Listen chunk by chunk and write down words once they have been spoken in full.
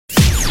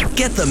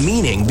get the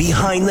meaning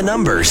behind the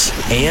numbers,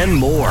 and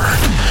more.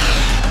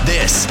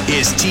 This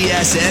is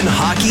TSN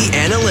Hockey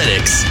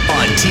Analytics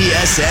on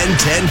TSN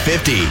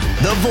 1050,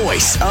 the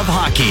voice of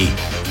hockey.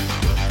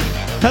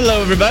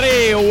 Hello,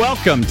 everybody.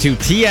 Welcome to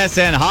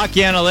TSN Hockey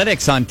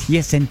Analytics on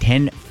TSN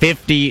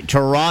 1050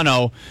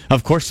 Toronto.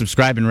 Of course,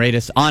 subscribe and rate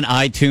us on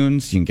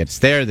iTunes. You can get us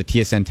there, the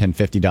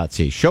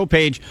TSN1050.ca show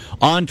page,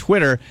 on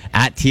Twitter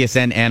at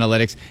TSN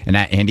Analytics and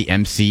at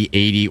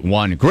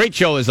AndyMC81. Great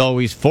show as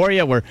always for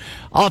you. We're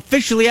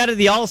officially out of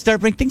the All-Star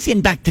break. Things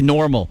getting back to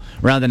normal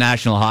around the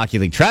National Hockey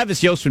League.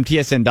 Travis Yost from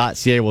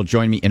TSN.ca will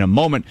join me in a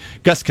moment.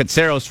 Gus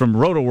Katsaros from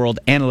Roto World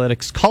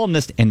Analytics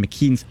columnist and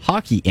McKeen's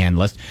hockey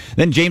analyst.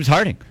 Then James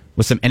Harding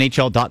with some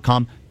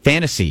NHL.com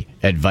fantasy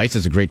advice.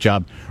 Does a great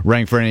job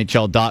writing for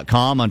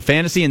NHL.com on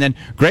fantasy. And then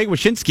Greg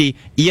Wyshynski,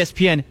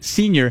 ESPN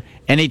senior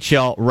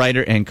NHL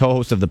writer and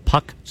co-host of the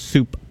Puck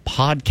Soup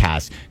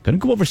podcast. Going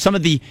to go over some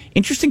of the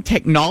interesting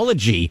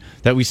technology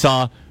that we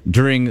saw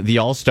during the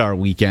All-Star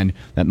weekend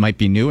that might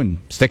be new and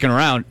sticking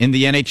around in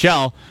the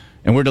NHL.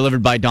 And we're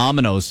delivered by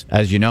Domino's,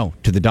 as you know.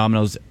 To the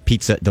Domino's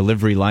Pizza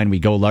delivery line we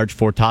go. Large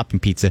 4-topping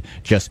pizza,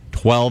 just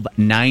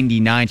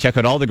 $12.99. Check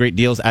out all the great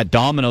deals at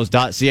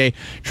Domino's.ca.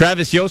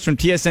 Travis Yost from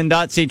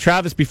TSN.ca.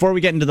 Travis, before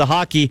we get into the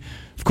hockey,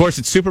 of course,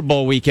 it's Super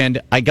Bowl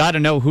weekend. I got to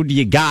know, who do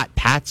you got,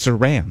 Pats or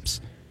Rams?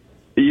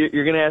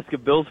 You're going to ask a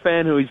Bills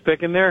fan who he's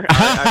picking there?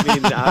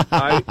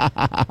 I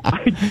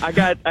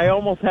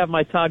almost have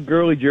my Todd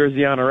Gurley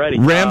jersey on already.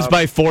 Rams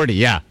by 40,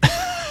 yeah.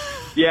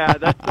 Yeah,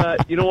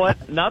 that's, you know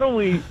what? Not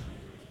only...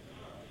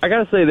 I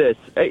gotta say this: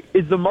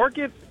 is the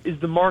market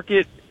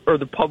or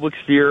the public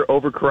sphere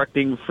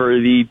overcorrecting for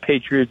the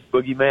Patriots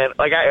boogeyman?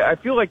 Like I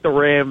feel like the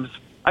Rams.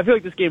 I feel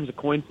like this game's a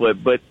coin flip.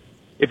 But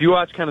if you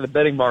watch kind of the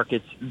betting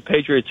markets, the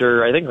Patriots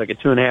are, I think, like a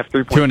 2.5,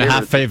 3 point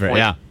 2.5 favorite.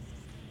 Yeah.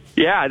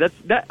 Yeah, that.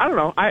 I don't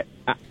know. I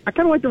kind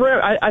of like the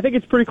Rams. I think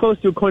it's pretty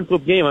close to a coin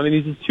flip game. I mean,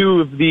 these are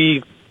two of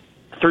the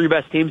 3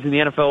 best teams in the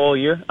NFL all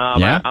year.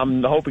 Yeah.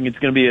 I'm hoping it's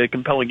going to be a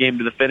compelling game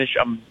to the finish.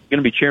 I'm going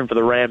to be cheering for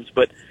the Rams,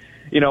 but.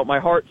 You know, my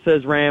heart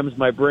says Rams.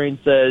 My brain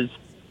says,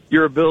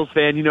 you're a Bills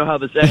fan. You know how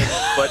this ends.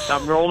 But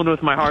I'm rolling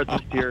with my heart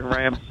this year,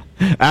 Rams.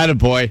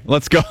 Attaboy.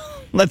 Let's go.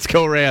 Let's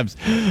go, Rams.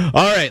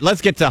 All right,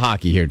 let's get to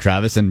hockey here,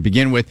 Travis, and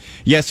begin with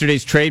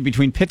yesterday's trade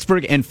between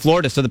Pittsburgh and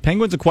Florida. So the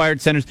Penguins acquired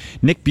centers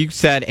Nick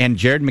Bjugstad and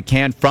Jared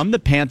McCann from the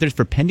Panthers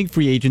for pending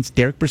free agents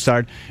Derek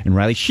Brassard and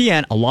Riley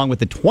Sheahan, along with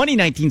the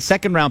 2019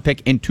 second-round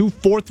pick and 2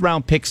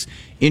 fourth-round picks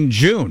in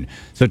June.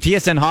 So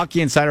TSN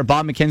Hockey insider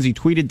Bob McKenzie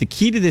tweeted the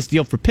key to this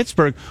deal for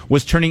Pittsburgh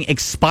was turning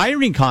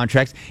expiring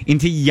contracts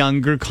into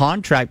younger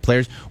contract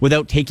players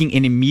without taking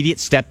an immediate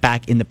step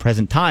back in the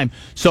present time.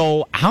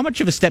 So how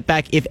much of a step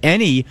back, if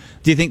any,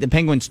 do you think the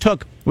Penguins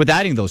took with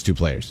adding those 2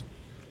 players?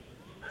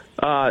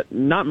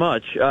 Not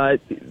much.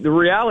 The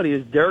reality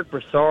is Derek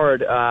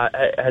Brassard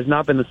has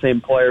not been the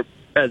same player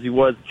as he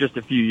was just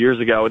a few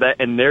years ago.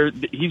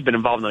 He's been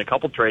involved in a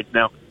couple trades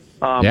now.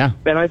 Yeah.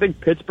 And I think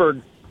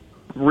Pittsburgh,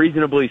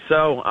 reasonably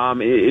so,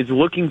 is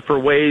looking for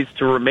ways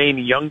to remain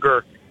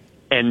younger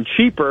and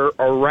cheaper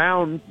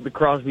around the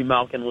Crosby,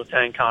 Malkin,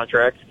 Letang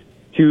contracts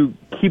to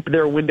keep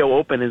their window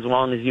open as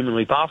long as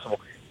humanly possible.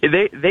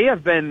 They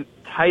have been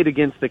tight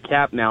against the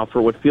cap now for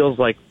what feels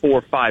like 4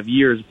 or 5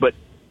 years, but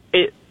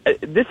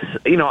this is,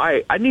 you know,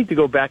 I need to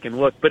go back and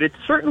look, but it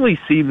certainly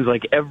seems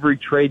like every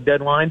trade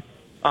deadline,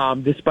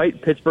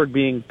 despite Pittsburgh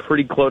being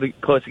pretty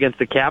close against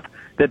the cap,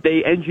 that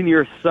they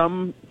engineer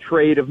some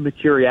trade of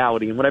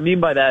materiality. And what I mean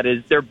by that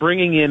is they're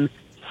bringing in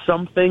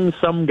something,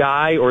 some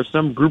guy or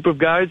some group of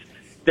guys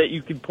that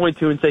you can point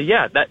to and say,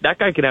 yeah, that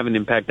guy could have an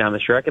impact down the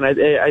stretch. And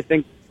I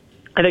think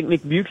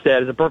Nick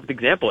Bjugstad is a perfect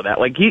example of that.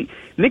 Like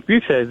Nick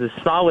Bjugstad is a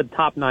solid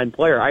top 9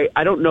 player.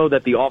 I don't know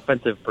that the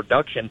offensive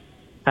production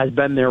has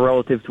been there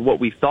relative to what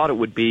we thought it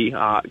would be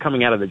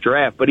coming out of the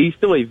draft, but he's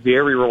still a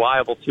very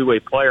reliable 2-way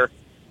player.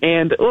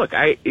 And look,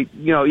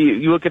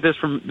 you look at this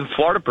from the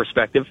Florida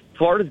perspective.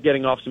 Florida's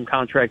getting off some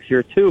contracts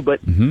here too, but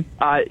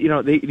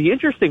the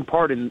interesting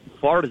part in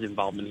Florida's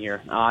involvement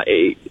here,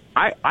 I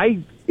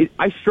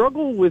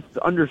struggle with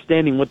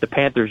understanding what the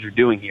Panthers are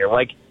doing here.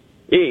 Like,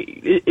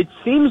 it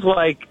seems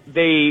like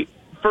they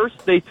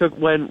took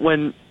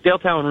when Dale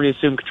Talon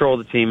reassumed control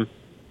of the team,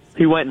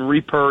 he went and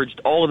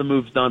repurged all of the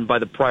moves done by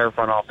the prior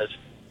front office.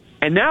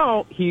 And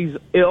now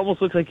it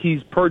almost looks like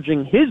he's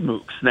purging his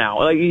moves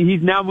now. Like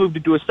he's now moved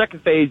into a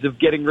second phase of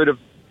getting rid of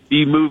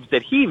the moves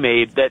that he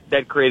made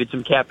that created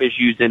some cap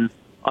issues and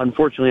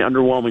unfortunately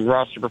underwhelming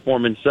roster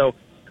performance. So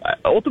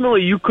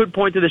ultimately you could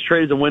point to this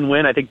trade as a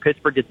win-win. I think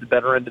Pittsburgh gets the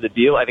better end of the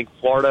deal. I think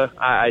Florida,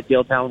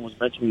 Dale Talon was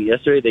mentioning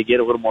yesterday, they get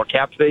a little more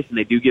cap space and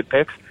they do get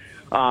picks.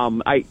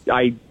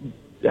 I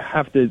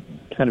have to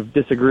kind of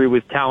disagree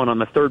with Talon on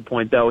the third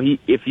point though.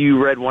 If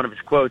you read one of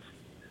his quotes,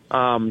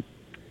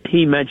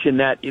 he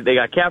mentioned that they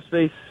got cap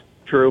space,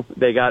 true.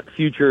 They got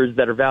futures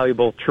that are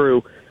valuable,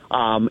 true.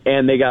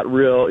 And they got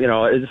real,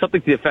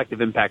 something to the effect of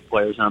impact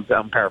players.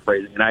 I'm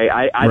paraphrasing, and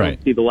I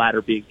don't see the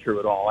latter being true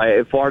at all.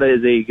 Florida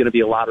is going to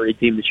be a lottery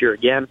team this year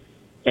again.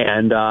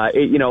 And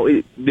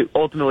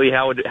ultimately,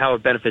 how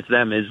it benefits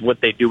them is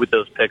what they do with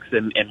those picks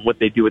and what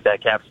they do with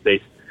that cap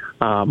space.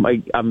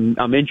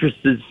 I'm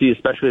interested to see,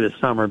 especially this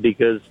summer,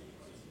 because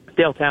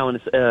Dale Talon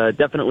has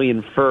definitely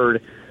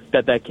inferred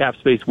that cap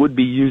space would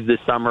be used this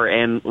summer.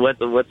 And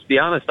let's be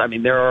honest, I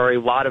mean, there are a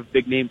lot of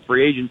big name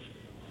free agents.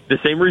 The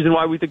same reason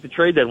why we think the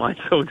trade deadline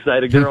is so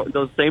exciting.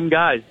 Those same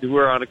guys who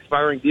are on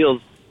expiring deals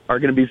are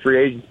going to be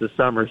free agents this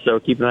summer. So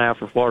keep an eye out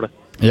for Florida.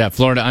 Yeah,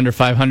 Florida under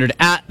 500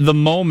 at the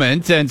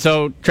moment. And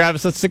so,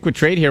 Travis, let's stick with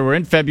trade here. We're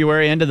in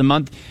February. End of the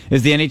month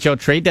is the NHL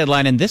trade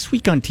deadline. And this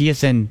week on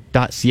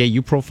TSN.ca,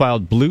 you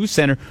profiled Blues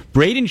center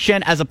Brayden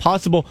Schenn as a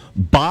possible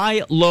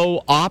buy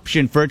low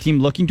option for a team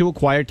looking to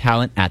acquire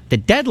talent at the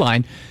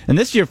deadline. And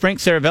this year, Frank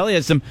Saravelli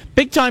has some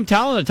big-time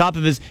talent on top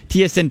of his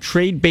TSN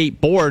trade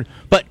bait board.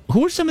 But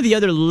who are some of the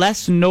other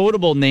less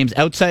notable names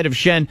outside of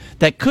Schenn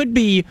that could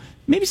be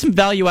maybe some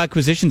value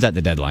acquisitions at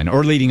the deadline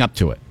or leading up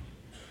to it?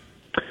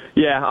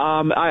 Yeah,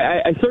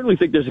 I certainly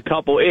think there's a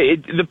couple.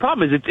 The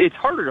problem is it's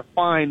harder to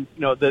find,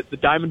 the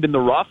diamond in the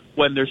rough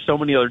when there's so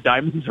many other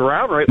diamonds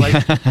around, right?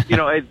 Like,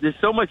 there's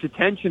so much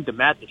attention to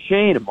Matt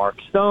Duchene and Mark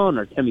Stone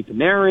or Temi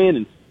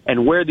Panarin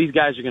and where these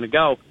guys are going to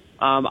go.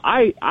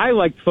 I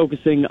like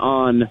focusing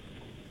on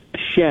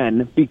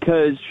Schenn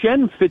because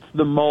Schenn fits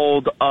the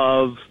mold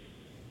of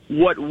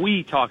what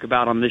we talk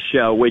about on this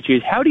show, which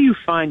is how do you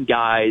find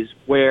guys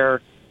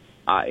where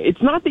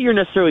it's not that you're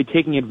necessarily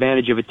taking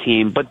advantage of a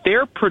team, but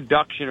their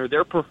production or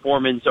their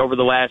performance over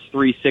the last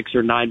 3, 6,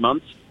 or 9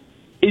 months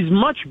is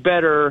much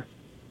better,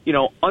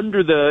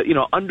 under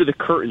the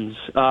curtains,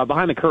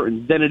 behind the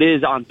curtains than it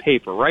is on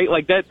paper, right?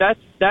 Like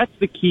that's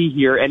the key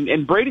here. And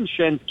Brayden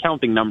Schenn's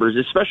counting numbers,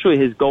 especially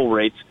his goal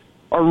rates,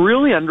 are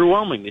really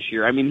underwhelming this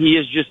year. I mean, he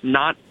has just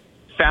not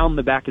found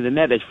the back of the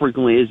net as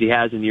frequently as he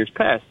has in years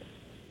past.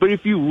 But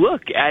if you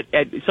look at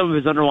some of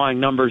his underlying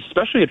numbers,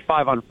 especially at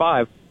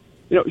 5-on-5,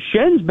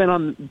 Schenn's been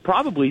on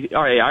probably,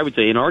 I would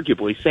say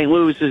inarguably, St.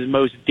 Louis's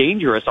most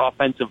dangerous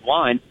offensive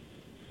line.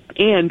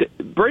 And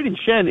Brayden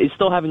Schenn is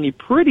still having a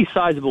pretty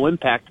sizable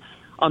impact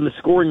on the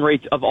scoring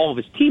rates of all of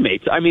his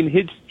teammates. I mean,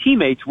 his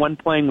teammates, when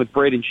playing with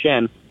Brayden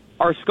Schenn,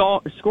 are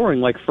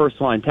scoring like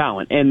first-line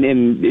talent.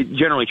 And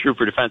generally true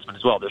for defensemen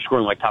as well. They're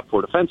scoring like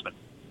top-4 defensemen.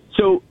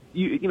 So,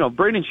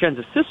 Brayden Schenn's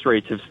assist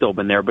rates have still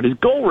been there, but his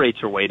goal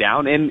rates are way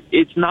down. And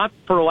it's not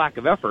for a lack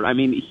of effort. I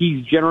mean,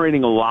 he's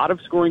generating a lot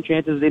of scoring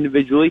chances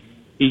individually.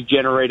 He's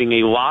generating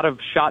a lot of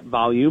shot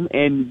volume,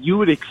 and you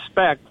would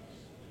expect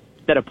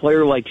that a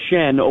player like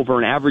Schenn, over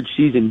an average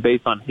season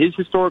based on his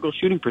historical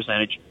shooting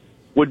percentage,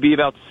 would be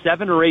about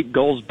 7 or 8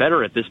 goals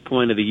better at this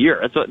point of the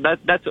year.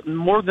 That's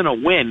more than a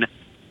win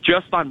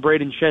just on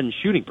Brayden Schenn's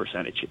shooting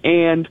percentage.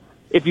 And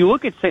if you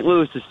look at St.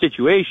 Louis's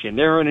situation,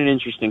 they're in an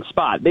interesting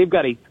spot. They've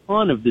got a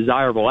ton of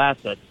desirable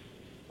assets,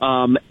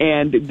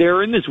 and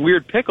they're in this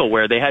weird pickle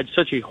where they had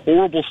such a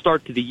horrible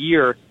start to the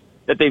year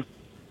that they've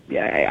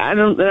I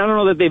don't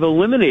know that they've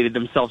eliminated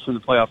themselves from the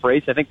playoff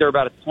race. I think they're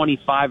about a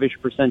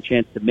 25-ish%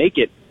 chance to make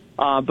it.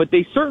 But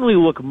they certainly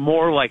look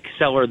more like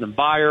seller than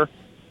buyer.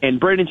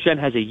 And Brayden Schenn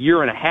has a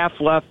year and a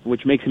half left,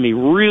 which makes him a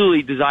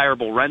really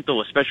desirable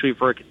rental, especially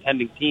for a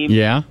contending team.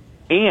 Yeah.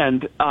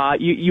 And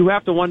you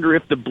have to wonder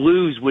if the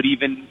Blues would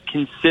even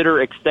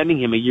consider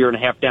extending him a year and a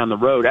half down the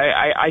road.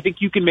 I think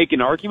you can make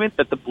an argument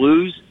that the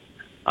Blues,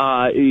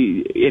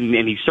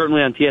 and he's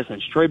certainly on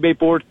TSN's trade bait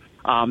board,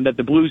 that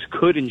the Blues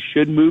could and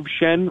should move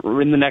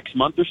Schenn in the next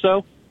month or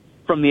so.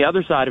 From the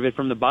other side of it,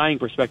 from the buying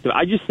perspective,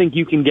 I just think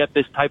you can get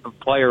this type of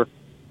player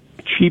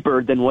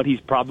cheaper than what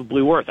he's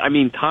probably worth. I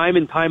mean, time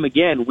and time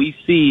again, we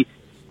see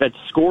that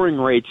scoring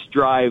rates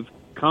drive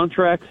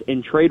contracts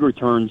and trade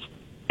returns,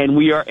 and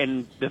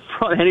the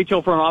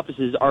NHL front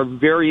offices are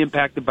very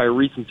impacted by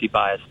recency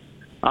bias.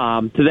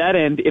 To that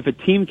end, if a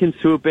team can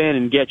swoop in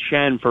and get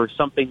Schenn for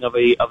something of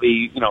a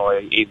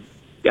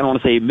I don't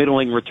want to say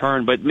middling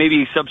return, but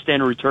maybe a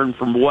substandard return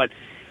from what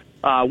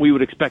we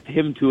would expect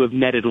him to have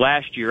netted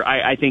last year,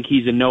 I think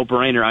he's a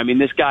no-brainer. I mean,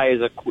 this guy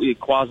is a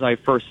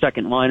quasi-first,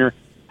 second liner,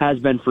 has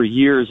been for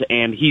years,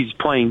 and he's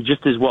playing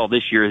just as well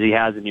this year as he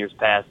has in years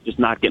past, just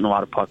not getting a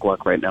lot of puck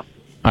luck right now.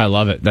 I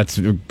love it.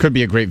 Could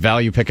be a great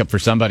value pickup for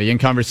somebody. In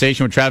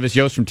conversation with Travis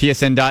Yost from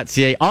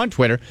TSN.ca on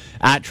Twitter,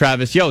 at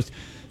Travis Yost.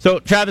 So,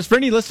 Travis, for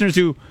any listeners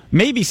who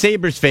may be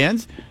Sabres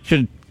fans,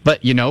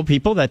 but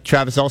people, that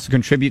Travis also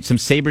contributes some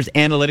Sabres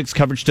analytics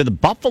coverage to the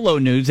Buffalo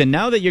News. And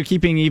now that you're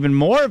keeping even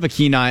more of a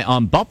keen eye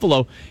on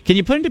Buffalo, can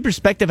you put into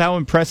perspective how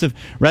impressive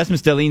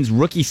Rasmus Dahlin's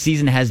rookie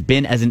season has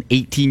been as an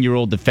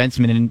 18-year-old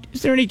defenseman? And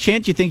is there any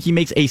chance you think he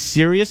makes a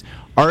serious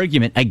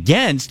argument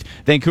against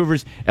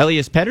Vancouver's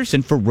Elias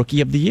Pettersson for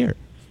Rookie of the Year?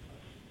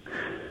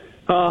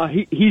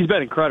 He's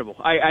been incredible.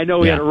 I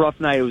know he had a rough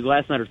night. It was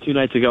last night or 2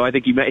 nights ago. I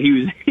think he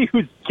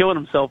was killing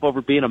himself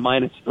over being a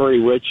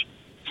 -3, which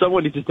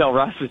someone needs to tell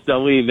Rasmus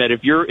Dahlin that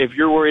if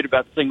you're worried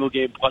about single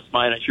game plus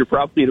minus, you're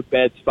probably in a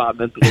bad spot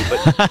mentally.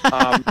 But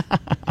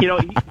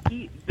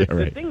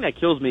the thing that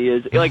kills me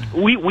is like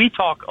we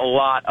talk a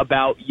lot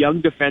about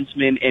young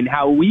defensemen and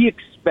how we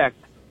expect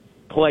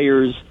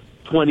players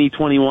 20,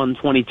 21,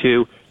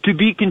 22 to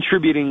be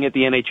contributing at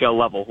the NHL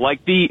level.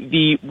 Like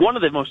the one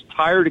of the most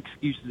tired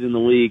excuses in the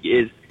league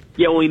is,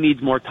 yeah, well, he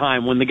needs more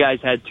time when the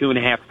guy's had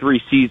 2.5,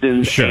 3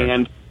 seasons, sure,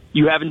 and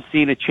you haven't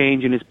seen a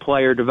change in his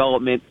player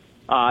development.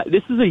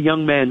 This is a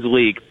young man's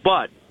league,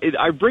 but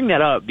I bring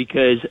that up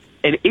because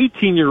an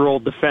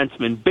 18-year-old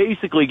defenseman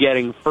basically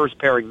getting first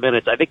pairing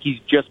minutes. I think he's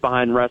just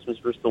behind Rasmus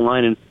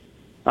Ristolainen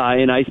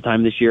in ice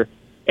time this year,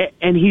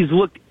 and he's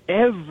looked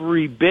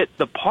every bit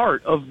the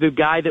part of the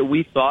guy that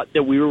we thought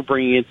that we were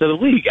bringing into the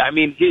league. I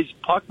mean, his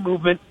puck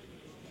movement,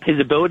 his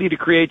ability to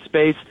create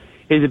space,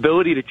 his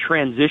ability to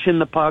transition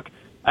the puck,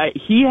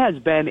 he has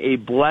been a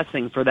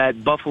blessing for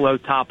that Buffalo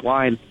top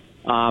line.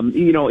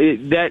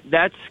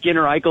 That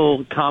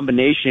Skinner-Eichel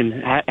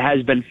combination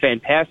has been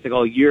fantastic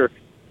all year.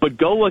 But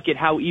go look at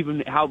how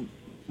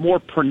more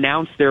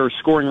pronounced their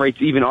scoring rates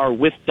even are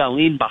with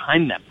Dahlin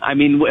behind them. I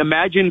mean,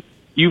 imagine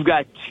you've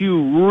got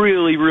two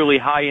really, really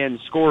high-end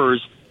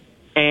scorers,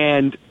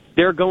 and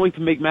they're going to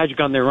make magic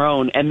on their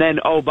own. And then,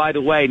 oh, by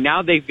the way,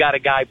 now they've got a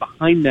guy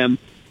behind them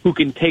who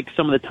can take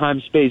some of the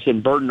time, space,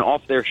 and burden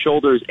off their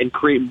shoulders and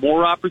create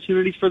more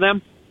opportunities for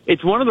them.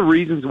 It's one of the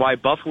reasons why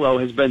Buffalo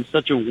has been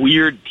such a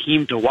weird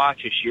team to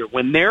watch this year.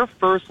 When their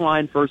first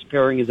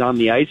pairing is on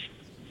the ice,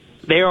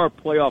 they are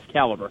playoff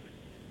caliber.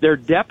 Their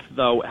depth,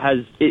 though,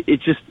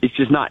 it's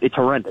just not. It's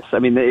horrendous. I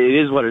mean,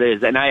 it is what it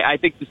is. And I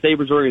think the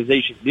Sabres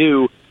organization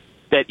knew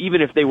that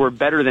even if they were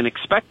better than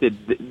expected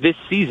this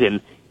season,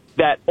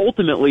 that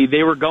ultimately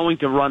they were going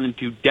to run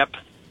into depth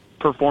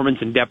performance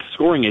and depth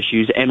scoring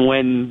issues. And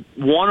when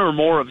one or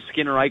more of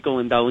Skinner, Eichel,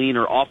 and Dahlin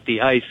are off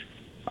the ice,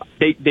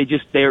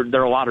 they're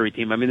a lottery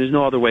team. I mean, there's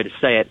no other way to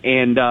say it.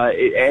 And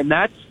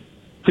that's,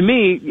 to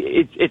me,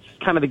 it's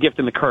kind of the gift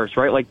and the curse,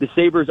 right? Like, the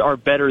Sabres are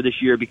better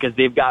this year because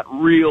they've got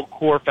real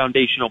core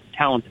foundational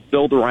talent to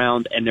build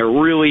around, and they're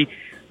really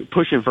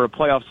pushing for a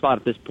playoff spot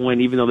at this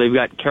point, even though they've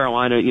got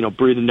Carolina,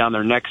 breathing down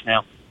their necks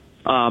now.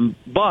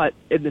 But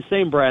in the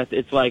same breath,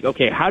 it's like,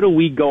 okay, how do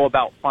we go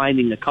about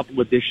finding a couple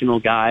additional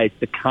guys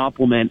to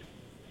complement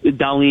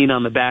Dahlin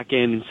on the back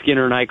end and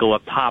Skinner and Eichel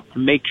up top to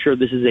make sure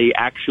this is a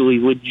actually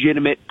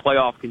legitimate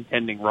playoff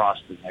contending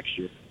roster next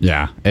year?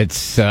 Yeah,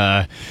 it's,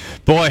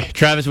 boy,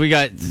 Travis, we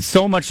got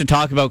so much to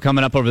talk about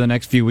coming up over the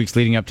next few weeks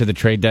leading up to the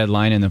trade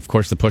deadline and, of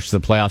course, the push to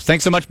the playoffs.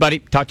 Thanks so much, buddy.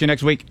 Talk to you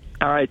next week.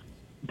 All right.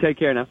 Take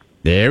care now.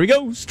 There he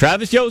goes.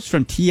 Travis Yost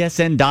from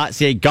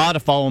TSN.ca. Gotta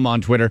follow him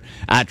on Twitter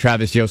at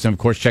Travis Yost. And, of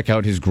course, check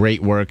out his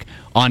great work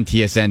on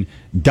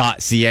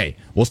TSN.ca.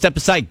 We'll step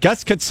aside.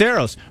 Gus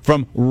Katsaros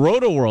from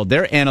RotoWorld,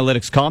 their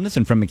analytics columnist,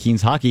 and from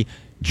McKeen's Hockey,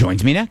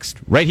 joins me next,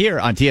 right here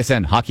on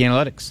TSN Hockey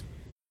Analytics.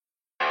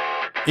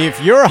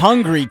 If you're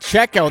hungry,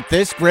 check out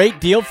this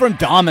great deal from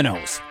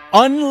Domino's.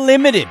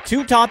 Unlimited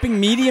 2-topping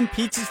medium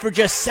pizzas for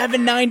just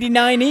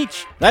 $7.99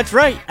 each. That's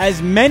right,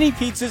 as many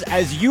pizzas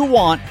as you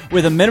want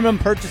with a minimum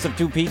purchase of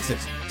 2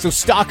 pizzas. So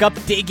stock up,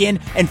 dig in,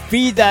 and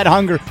feed that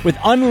hunger with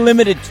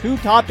unlimited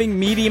 2-topping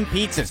medium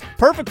pizzas.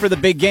 Perfect for the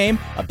big game,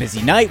 a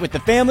busy night with the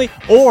family,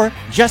 or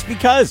just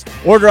because.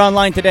 Order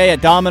online today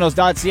at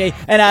Domino's.ca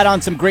and add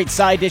on some great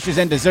side dishes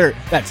and dessert.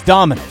 That's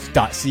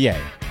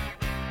Domino's.ca.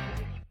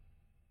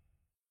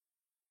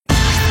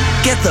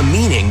 Get the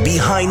meaning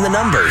behind the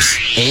numbers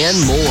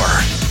and more.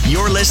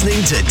 You're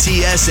listening to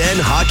TSN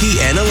Hockey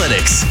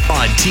Analytics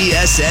on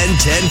TSN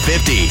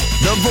 1050,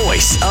 the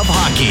voice of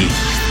hockey.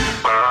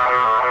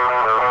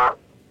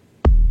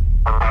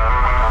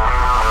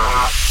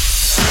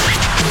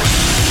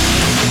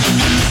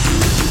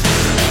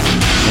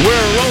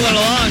 We're rolling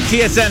along.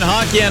 TSN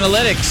Hockey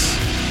Analytics,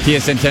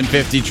 TSN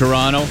 1050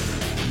 Toronto.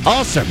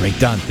 All-Star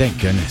breakdown, thank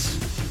goodness.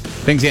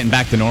 Things getting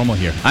back to normal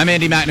here. I'm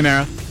Andy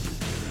McNamara.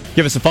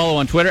 Give us a follow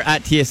on Twitter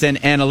at TSN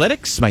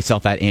Analytics,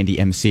 myself at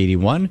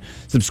AndyMC81.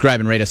 Subscribe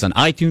and rate us on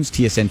iTunes,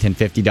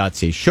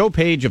 TSN1050.ca show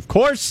page, of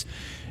course.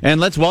 And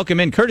let's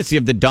welcome in, courtesy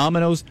of the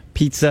Domino's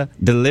Pizza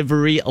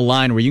Delivery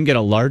Line, where you can get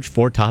a large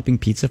 4-topping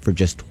pizza for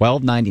just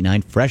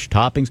 $12.99, fresh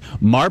toppings,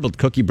 marbled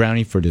cookie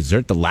brownie for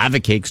dessert. The lava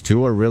cakes,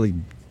 too, are really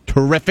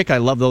terrific. I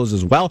love those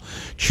as well.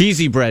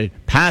 Cheesy bread,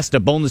 pasta,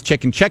 boneless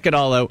chicken. Check it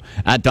all out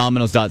at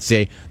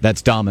Domino's.ca.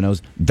 That's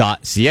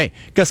Domino's.ca.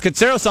 Gus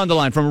Katsaros on the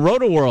line from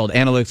RotoWorld,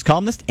 analytics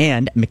columnist,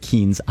 and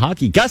McKeen's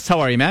Hockey. Gus, how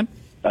are you, man?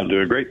 I'm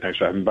doing great. Thanks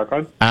for having me back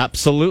on.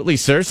 Absolutely,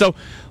 sir. So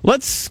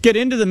let's get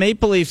into the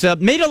Maple Leafs.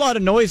 Made a lot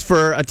of noise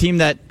for a team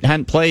that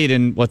hadn't played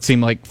in what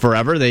seemed like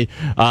forever. They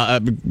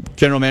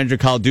General Manager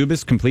Kyle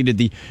Dubas completed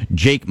the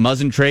Jake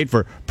Muzzin trade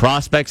for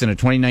prospects and a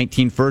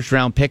 2019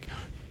 first-round pick.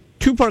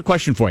 Two-part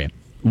question for you.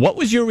 What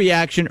was your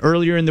reaction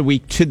earlier in the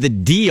week to the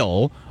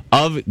deal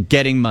of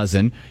getting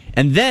Muzzin?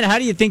 And then how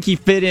do you think he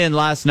fit in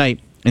last night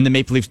in the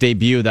Maple Leafs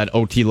debut, that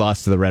OT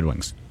loss to the Red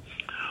Wings?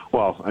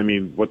 Well, I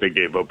mean, what they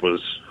gave up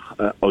was,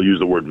 I'll use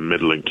the word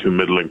middling, 2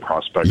 middling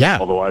prospects. Yeah.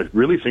 Although I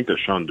really think that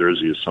Sean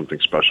Durzi is something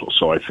special.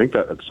 So I think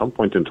that at some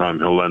point in time,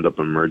 he'll end up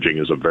emerging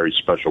as a very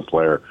special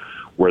player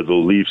where the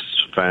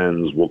Leafs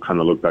fans will kind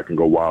of look back and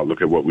go, wow,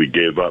 look at what we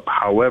gave up.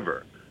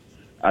 However,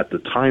 at the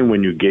time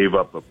when you gave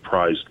up a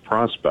prized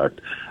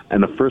prospect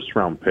and a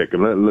first-round pick,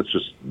 and let's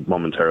just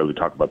momentarily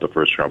talk about the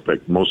first-round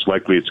pick. Most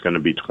likely it's going to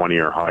be 20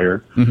 or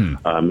higher.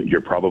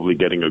 You're probably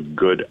getting a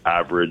good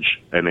average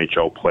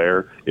NHL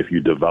player if you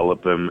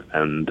develop him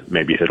and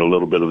maybe hit a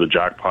little bit of the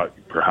jackpot,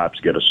 perhaps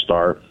get a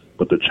star.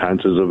 But the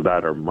chances of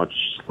that are much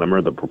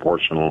slimmer. The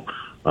proportional,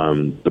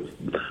 the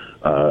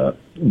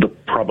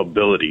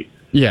probability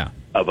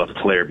of a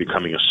player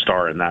becoming a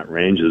star in that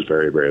range is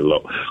very, very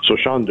low. So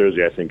Sean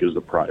Durzi, I think, is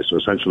the prize. So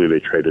essentially they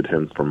traded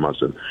him for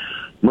Muzzin.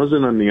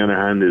 Muzzin, on the other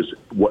hand, is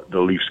what the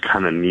Leafs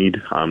kind of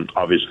need.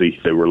 Obviously,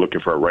 they were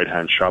looking for a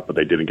right-hand shot, but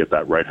they didn't get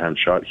that right-hand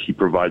shot. He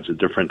provides a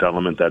different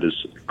element that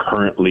is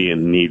currently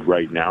in need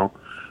right now.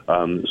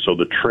 So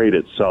the trade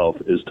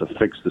itself is to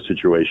fix the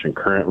situation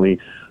currently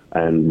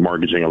and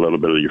mortgaging a little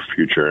bit of your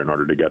future in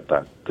order to get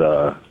that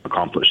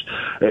accomplished.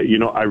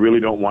 I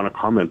really don't want to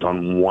comment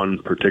on one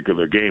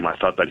particular game. I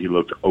thought that he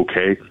looked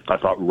okay. I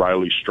thought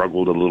Riley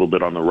struggled a little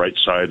bit on the right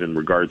side in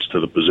regards to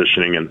the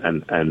positioning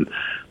and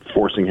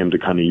forcing him to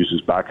kind of use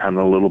his backhand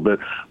a little bit.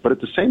 But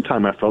at the same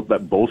time, I felt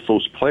that both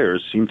those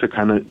players seemed to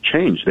kind of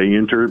change. They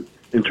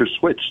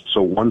interswitched.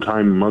 So one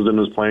time Muzzin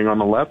was playing on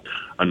the left,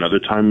 another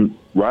time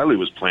Riley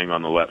was playing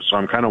on the left. So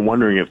I'm kind of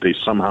wondering if they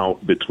somehow,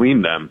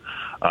 between them,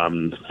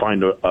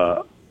 find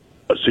a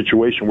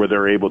situation where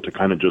they're able to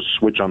kind of just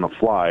switch on the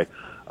fly,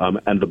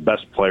 and the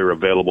best player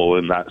available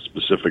in that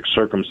specific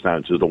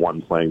circumstance is the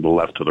one playing the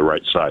left to the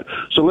right side.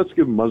 So let's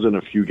give Muzzin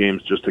a few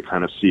games just to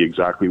kind of see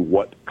exactly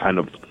what kind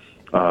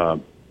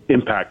of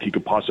impact he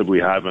could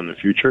possibly have in the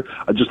future.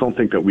 I just don't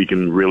think that we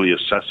can really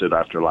assess it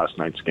after last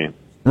night's game.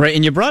 Right,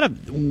 and you brought up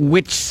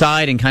which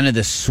side and kind of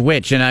the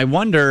switch, and I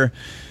wonder,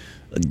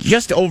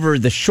 just over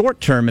the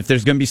short term, if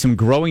there's going to be some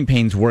growing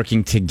pains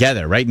working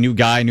together, right? New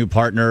guy, new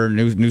partner,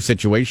 new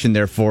situation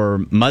there for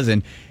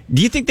Muzzin.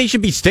 Do you think they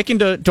should be sticking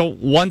to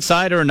one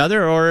side or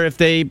another, or if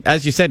they,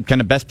 as you said,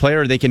 kind of best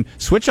player, they can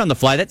switch on the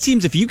fly? That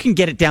seems, if you can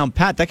get it down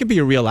pat, that could be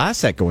a real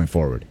asset going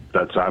forward.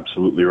 That's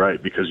absolutely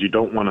right, because you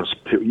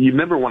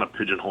never want to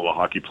pigeonhole a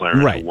hockey player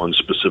into one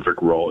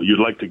specific role. You'd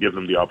like to give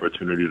them the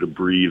opportunity to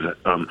breathe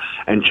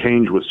and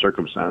change with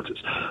circumstances.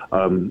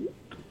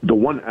 The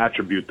one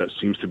attribute that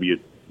seems to be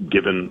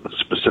given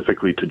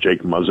specifically to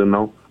Jake Muzzin,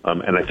 though,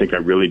 and I think I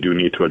really do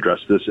need to address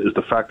this, is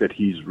the fact that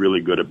he's really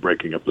good at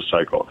breaking up the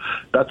cycle.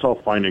 That's all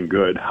fine and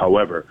good.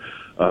 However,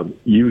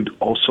 you'd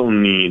also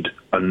need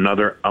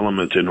another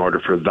element in order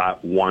for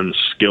that one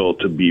skill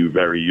to be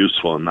very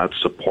useful, and that's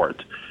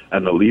support.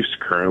 And the Leafs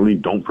currently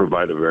don't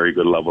provide a very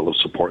good level of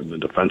support in the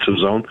defensive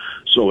zone.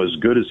 So as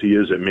good as he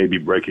is at maybe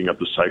breaking up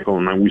the cycle,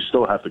 and then we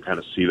still have to kind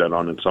of see that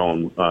on its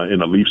own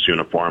in a Leafs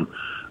uniform.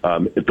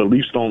 If the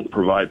Leafs don't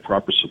provide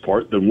proper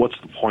support, then what's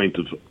the point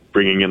of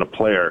bringing in a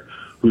player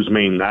whose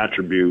main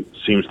attribute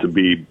seems to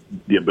be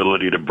the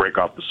ability to break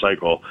off the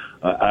cycle,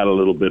 add a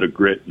little bit of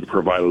grit, and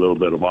provide a little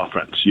bit of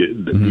offense? You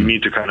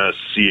need to kind of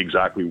see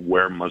exactly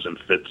where Muzzin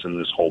fits in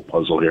this whole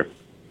puzzle here.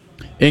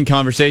 In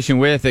conversation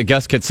with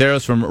Gus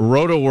Katsaros from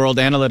Roto World,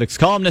 analytics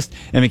columnist,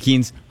 and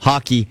McKeen's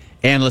hockey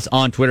analyst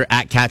on Twitter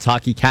at Cats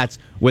Hockey, Cats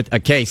with a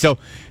K. So,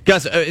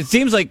 Gus, it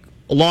seems like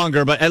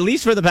longer, but at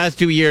least for the past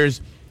 2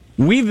 years,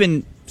 we've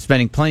been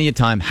spending plenty of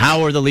time.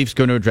 How are the Leafs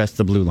going to address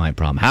the blue line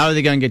problem? How are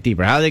they going to get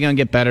deeper? How are they going to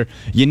get better?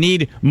 You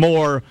need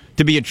more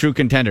to be a true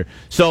contender.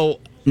 So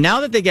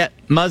now that they get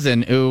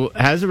Muzzin, who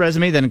has a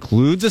resume that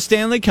includes a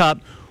Stanley Cup,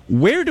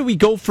 where do we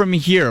go from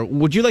here?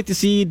 Would you like to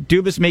see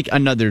Dubas make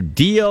another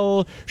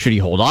deal? Should he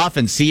hold off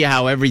and see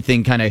how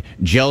everything kind of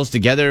gels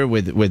together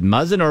with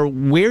Muzzin? Or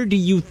where do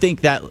you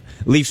think that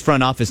Leafs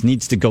front office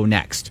needs to go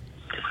next?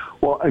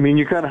 Well, I mean,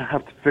 you kind of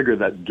have to figure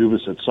that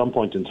Dubas at some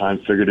point in time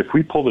figured if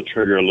we pull the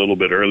trigger a little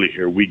bit early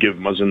here, we give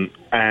Muzzin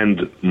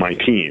and my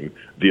team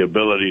the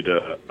ability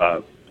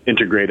to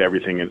integrate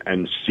everything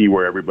and see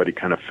where everybody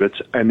kind of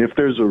fits. And if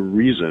there's a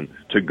reason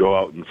to go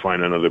out and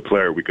find another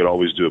player, we could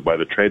always do it by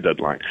the trade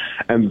deadline.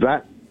 And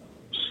that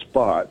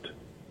spot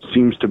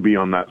seems to be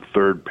on that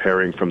third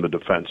pairing from the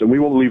defense. And we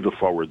will leave the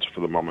forwards for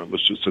the moment,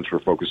 since we're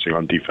focusing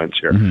on defense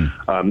here.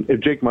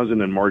 If Jake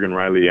Muzzin and Morgan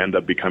Riley end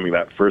up becoming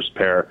that first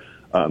pair,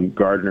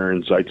 Gardner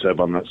and Zaitsev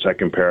on that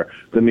second pair,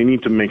 then they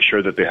need to make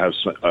sure that they have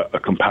a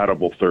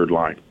compatible third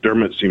line.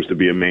 Dermott seems to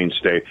be a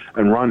mainstay,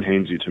 and Ron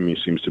Hainsey to me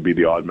seems to be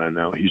the odd man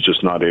now. He's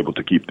just not able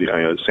to keep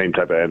the same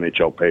type of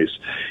NHL pace.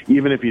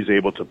 Even if he's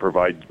able to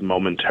provide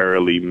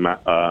momentary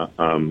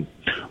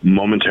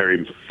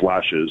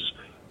flashes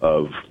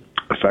of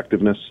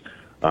effectiveness,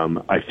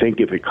 I think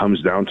if it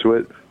comes down to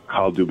it,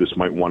 Kyle Dubas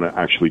might want to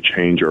actually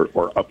change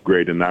or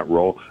upgrade in that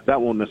role.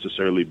 That won't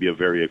necessarily be a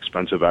very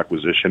expensive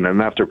acquisition.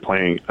 And after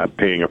paying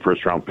a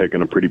first-round pick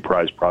and a pretty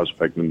prized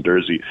prospect in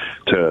Durzi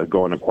to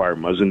go and acquire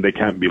Muzzin, they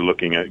can't be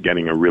looking at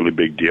getting a really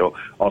big deal,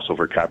 also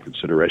for cap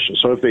consideration.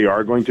 So if they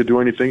are going to do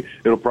anything,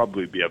 it'll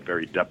probably be a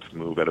very depth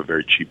move at a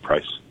very cheap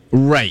price.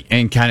 Right,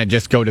 and kind of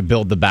just go to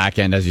build the back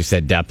end, as you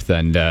said, depth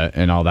and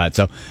all that.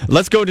 So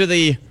let's go to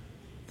the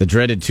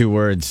dreaded two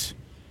words,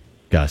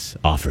 Gus,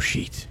 offer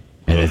sheet.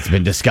 And it's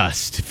been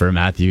discussed for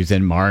Matthews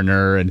and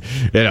Marner, and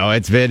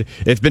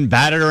it's been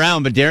battered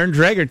around. But Darren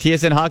Dreger,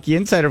 TSN Hockey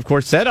Insider, of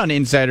course, said on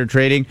Insider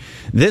Trading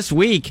this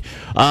week,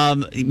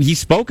 he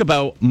spoke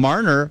about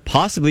Marner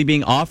possibly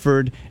being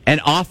offered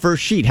an offer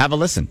sheet. Have a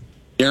listen.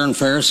 Darren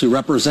Ferris, who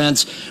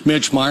represents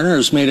Mitch Marner,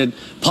 has made it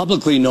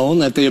publicly known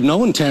that they have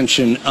no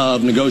intention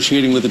of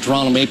negotiating with the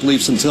Toronto Maple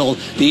Leafs until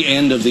the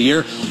end of the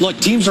year. Look,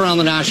 teams around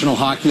the National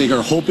Hockey League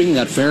are hoping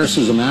that Ferris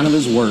is a man of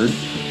his word,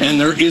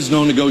 and there is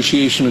no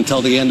negotiation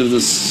until the end of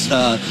the season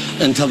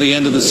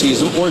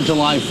or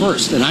July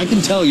 1st. And I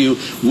can tell you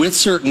with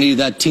certainty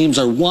that teams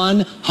are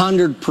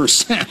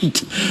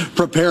 100%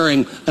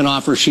 preparing an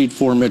offer sheet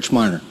for Mitch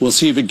Marner. We'll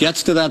see if it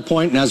gets to that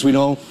point, and as we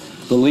know,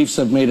 the Leafs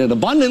have made it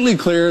abundantly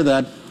clear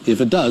that if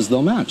it does,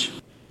 they'll match.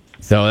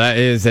 So that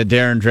is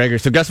Darren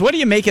Dreger. So, Gus, what do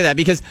you make of that?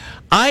 Because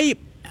Kyle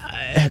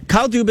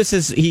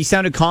Dubas he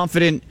sounded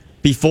confident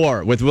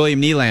before with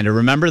William Nylander.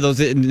 Remember those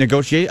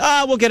negotiations?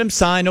 We'll get him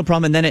signed, no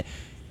problem. And then it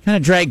kind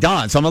of dragged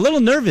on. So I'm a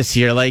little nervous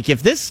here. Like,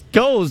 if this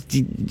goes,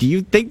 do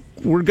you think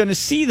we're going to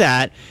see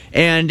that?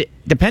 And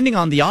depending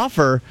on the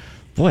offer,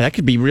 boy, that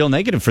could be real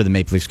negative for the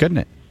Maple Leafs, couldn't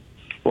it?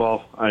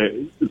 Well,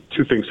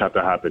 two things have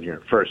to happen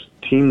here. First,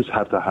 teams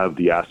have to have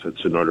the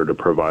assets in order to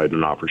provide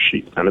an offer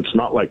sheet. And it's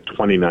not like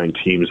 29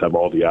 teams have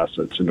all the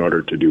assets in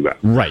order to do that.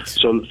 Right.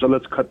 So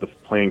let's cut the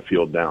playing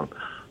field down.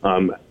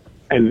 And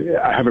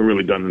I haven't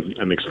really done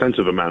an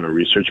extensive amount of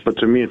research, but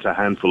to me it's a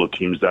handful of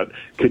teams that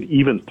could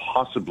even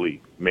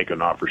possibly make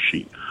an offer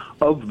sheet.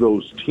 Of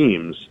those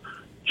teams,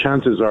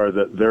 chances are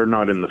that they're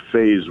not in the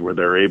phase where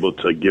they're able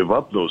to give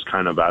up those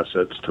kind of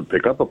assets to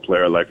pick up a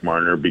player like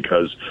Marner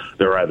because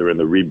they're either in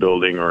the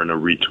rebuilding or in a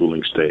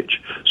retooling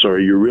stage. So are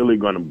you really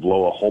going to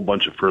blow a whole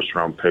bunch of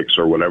first-round picks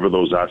or whatever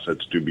those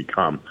assets do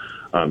become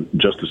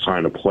just to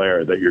sign a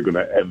player that you're going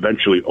to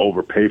eventually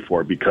overpay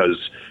for?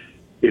 Because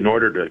in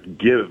order to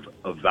give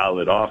a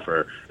valid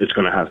offer, it's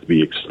going to have to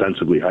be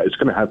extensively high. It's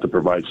going to have to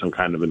provide some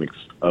kind of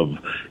of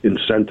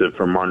incentive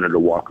for Marner to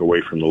walk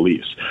away from the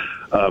Leafs.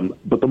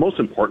 But the most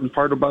important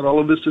part about all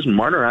of this is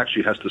Marner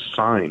actually has to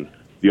sign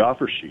the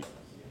offer sheet.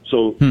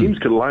 So teams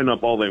can line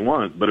up all they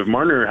want, but if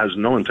Marner has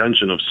no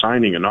intention of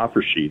signing an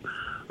offer sheet,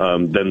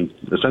 then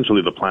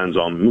essentially the plan's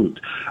all moot.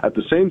 At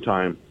the same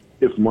time,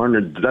 if Marner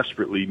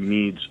desperately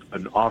needs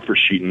an offer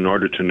sheet in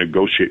order to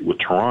negotiate with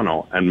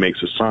Toronto and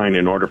makes a sign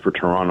in order for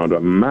Toronto to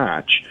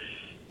match,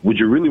 would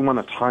you really want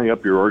to tie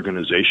up your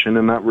organization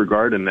in that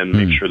regard and then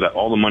make sure that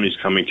all the money's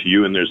coming to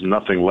you and there's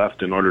nothing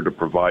left in order to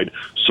provide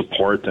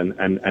support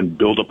and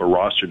build up a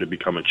roster to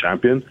become a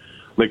champion?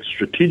 Like,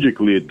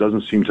 strategically, it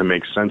doesn't seem to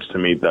make sense to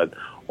me that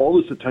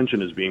all this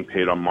attention is being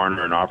paid on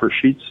Marner and offer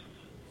sheets.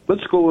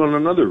 Let's go on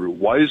another route.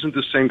 Why isn't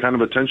the same kind of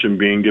attention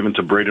being given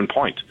to Brayden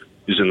Point?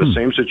 He's in the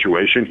same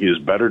situation. He is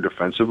better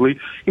defensively.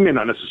 He may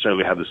not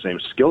necessarily have the same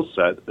skill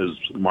set as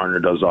Marner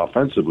does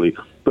offensively,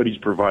 but he's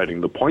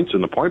providing the points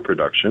in the point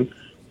production.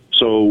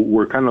 So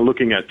we're kind of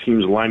looking at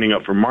teams lining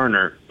up for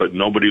Marner, but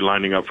nobody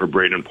lining up for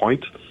Brayden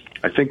Point.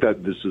 I think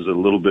that this is a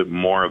little bit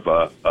more of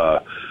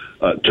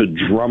to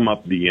drum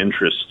up the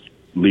interest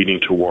leading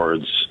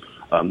towards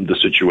the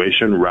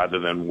situation rather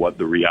than what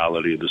the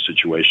reality of the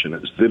situation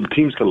is. The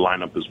teams can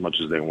line up as much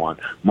as they want.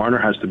 Marner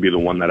has to be the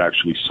one that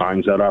actually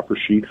signs that offer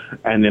sheet.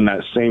 And in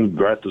that same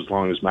breath, as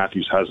long as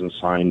Matthews hasn't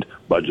signed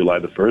by July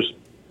the 1st,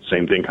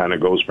 same thing kind of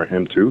goes for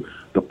him too.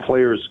 The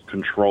players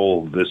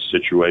control this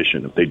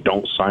situation. If they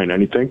don't sign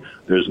anything,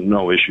 there's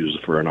no issues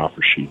for an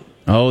offer sheet.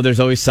 Oh, there's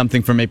always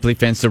something for Maple Leaf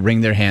fans to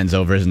wring their hands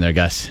over, isn't there,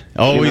 Gus?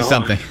 Always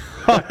something.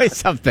 Always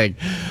something.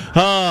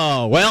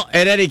 Oh, well,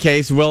 in any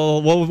case,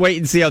 we'll wait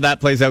and see how that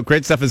plays out.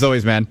 Great stuff as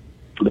always, man.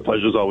 The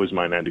pleasure's always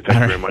mine, Andy.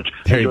 Thank you very much.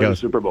 There you go. The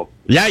Super Bowl.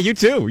 Yeah, you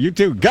too. You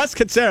too. Gus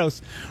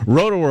Katsaros,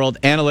 Roto-World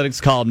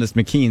analytics columnist,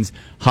 McKeen's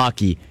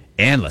hockey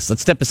analyst.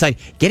 Let's step aside.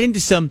 Get into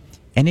some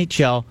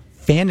NHL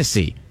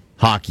fantasy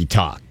hockey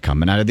talk.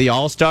 Coming out of the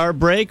All-Star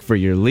break for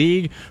your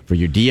league, for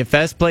your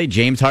DFS play,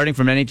 James Harding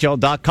from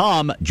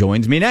NHL.com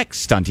joins me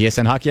next on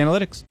TSN Hockey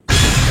Analytics.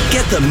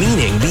 Get the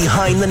meaning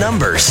behind the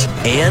numbers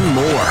and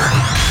more.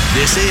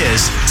 This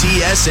is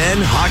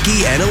TSN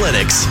Hockey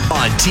Analytics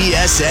on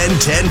TSN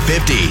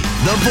 1050,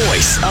 the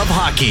voice of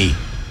hockey.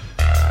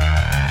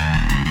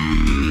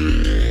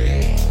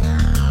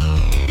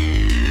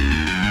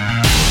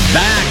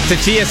 Back to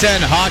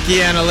TSN Hockey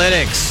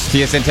Analytics.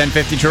 TSN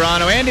 1050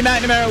 Toronto. Andy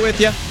McNamara with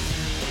you.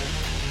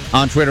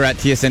 On Twitter at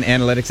TSN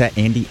Analytics at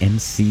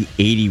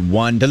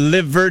AndyMC81.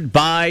 Delivered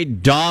by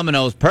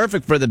Domino's.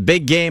 Perfect for the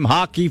big game,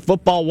 hockey,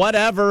 football,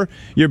 whatever.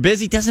 You're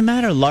busy, doesn't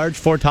matter. Large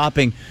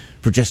 4-topping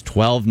for just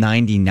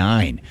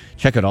 $12.99.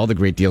 Check out all the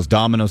great deals.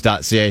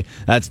 Domino's.ca.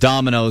 That's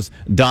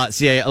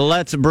Domino's.ca.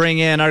 Let's bring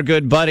in our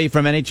good buddy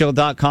from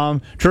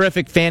NHL.com.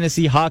 Terrific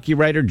fantasy hockey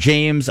writer,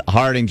 James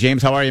Harding.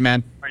 James, how are you,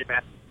 man?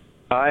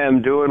 I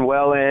am doing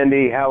well,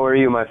 Andy. How are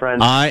you, my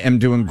friend? I am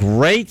doing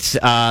great.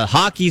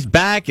 Hockey's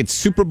back. It's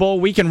Super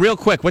Bowl weekend. Real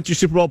quick, what's your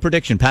Super Bowl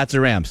prediction, Pats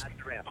or Rams?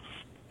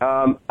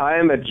 I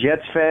am a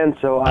Jets fan,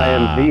 so I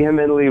am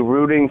vehemently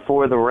rooting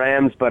for the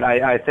Rams, but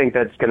I think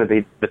that's going to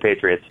be the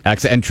Patriots.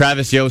 Excellent. And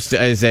Travis Yost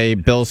is a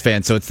Bills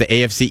fan, so it's the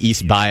AFC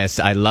East bias.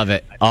 I love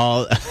it.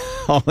 All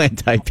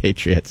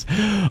anti-Patriots.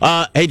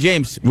 Hey,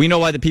 James, we know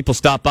why the people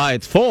stop by.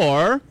 It's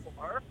for...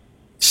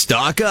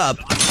 Stock up.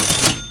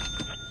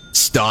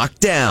 Stock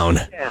down.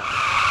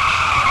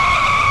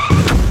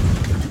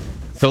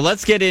 So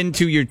let's get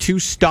into your 2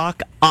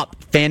 stock up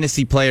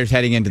fantasy players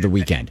heading into the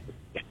weekend.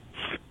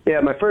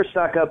 Yeah, my first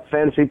stock up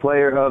fantasy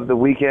player of the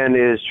weekend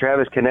is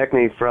Travis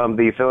Konechny from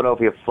the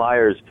Philadelphia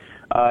Flyers.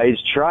 He's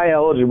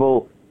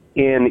tri-eligible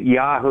in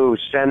Yahoo,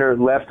 center,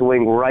 left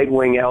wing, right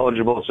wing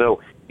eligible.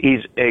 So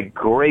that's a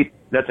great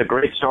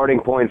starting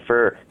point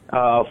for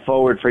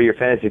forward for your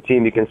fantasy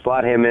team. You can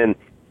slot him in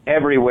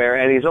everywhere,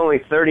 and he's only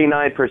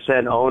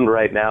 39% owned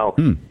right now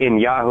in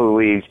Yahoo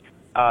leagues.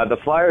 The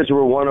Flyers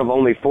were one of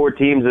only 4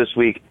 teams this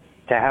week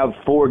to have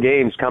 4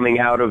 games coming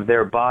out of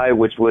their bye,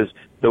 which was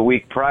the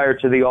week prior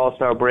to the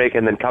All-Star break,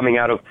 and then coming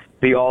out of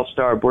the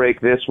All-Star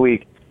break this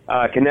week.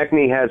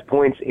 Konechny has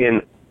points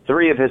in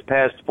 3 of his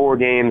past 4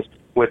 games,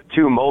 with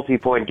 2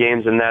 multi-point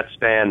games in that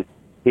span.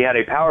 He had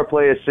a power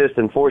play assist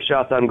and 4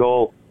 shots on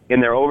goal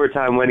in their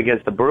overtime win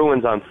against the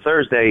Bruins on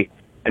Thursday,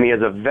 and he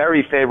has a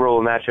very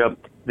favorable matchup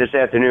this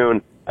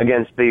afternoon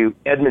against the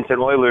Edmonton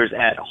Oilers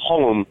at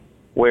home,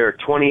 where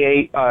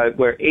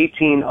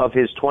 18 of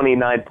his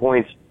 29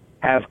 points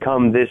have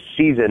come this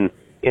season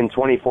in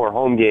 24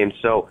 home games.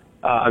 So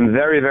I'm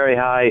very, very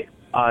high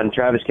on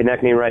Travis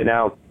Konechny right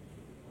now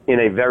in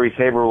a very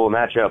favorable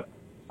matchup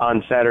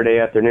on Saturday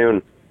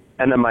afternoon.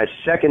 And then my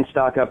second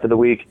stock up of the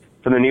week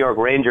from the New York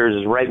Rangers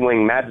is right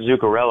wing Matt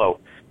Zuccarello.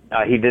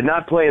 He did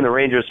not play in the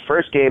Rangers'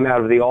 first game out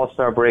of the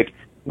All-Star break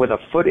with a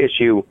foot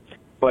issue,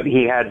 but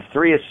he had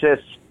 3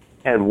 assists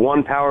and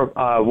one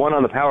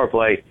on the power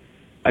play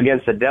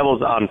against the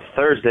Devils on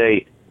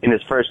Thursday in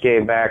his first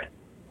game back.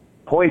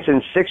 Points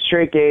in 6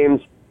 straight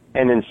games,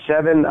 and in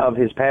 7 of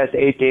his past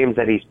 8 games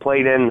that he's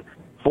played in,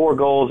 4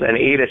 goals and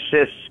 8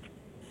 assists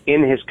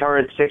in his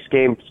current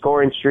 6-game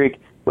scoring streak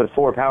with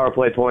 4 power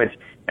play points.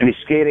 And he's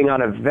skating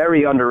on a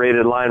very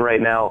underrated line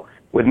right now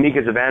with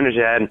Mika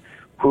Zibanejad,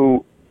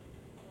 who,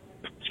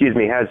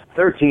 has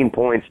 13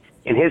 points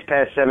in his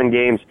past 7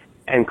 games,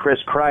 and Chris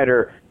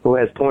Kreider, who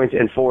has points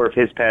in 4 of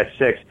his past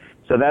 6.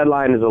 So that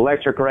line is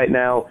electric right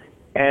now.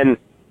 And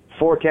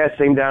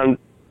forecasting down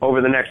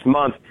over the next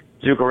month,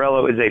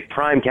 Zuccarello is a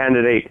prime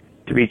candidate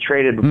to be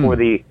traded before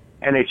the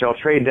NHL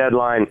trade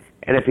deadline.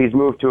 And if he's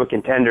moved to a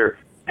contender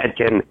and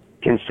can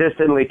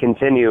consistently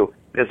continue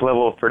this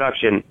level of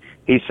production,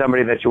 he's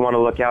somebody that you want to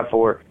look out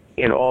for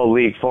in all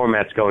league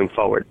formats going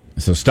forward.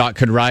 So stock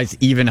could rise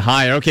even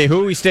higher. Okay,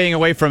 who are we staying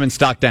away from in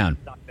stock down?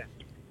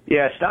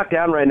 Yeah, stock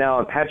down right now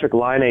on Patrick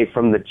Laine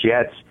from the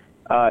Jets.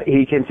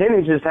 He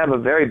continues to just have a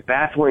very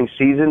baffling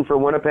season for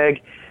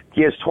Winnipeg.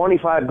 He has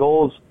 25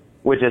 goals,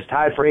 which is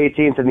tied for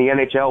 18th in the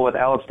NHL with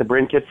Alex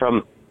DeBrincat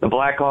from the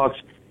Blackhawks.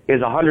 He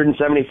has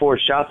 174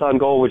 shots on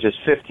goal, which is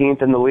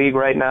 15th in the league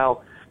right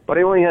now. But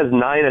he only has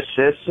 9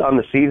 assists on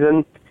the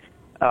season.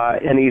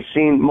 And he's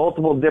seen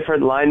multiple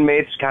different line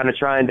mates kind of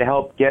trying to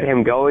help get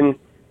him going.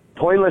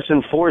 Pointless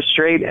in 4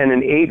 straight and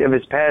in 8 of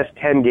his past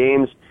 10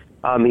 games.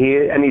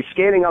 He's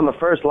skating on the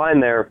first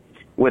line there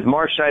with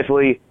Mark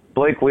Scheifele,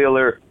 Blake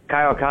Wheeler,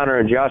 Kyle Connor,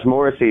 and Josh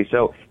Morrissey.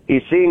 So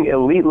he's seeing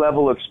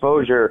elite-level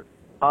exposure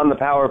on the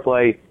power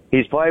play.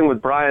 He's playing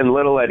with Brian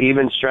Little at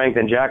even strength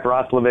and Jack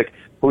Roslovic,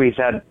 who he's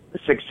had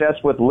success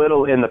with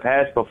Little in the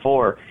past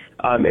before.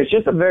 It's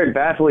just a very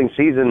baffling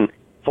season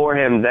for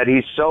him that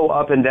he's so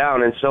up and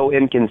down and so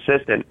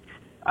inconsistent.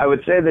 I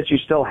would say that you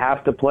still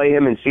have to play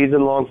him in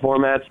season-long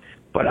formats,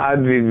 but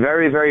I'd be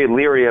very, very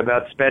leery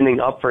about spending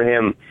up for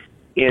him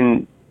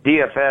in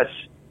DFS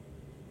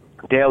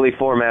daily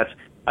formats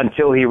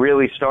until he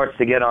really starts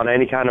to get on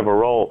any kind of a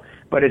roll.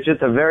 But it's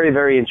just a very,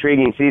 very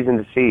intriguing season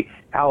to see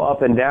how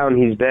up and down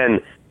he's been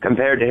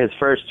compared to his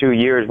first 2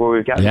 years where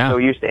we've gotten so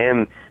used to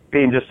him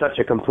being just such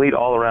a complete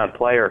all-around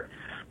player.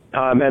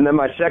 And then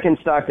my second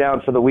stock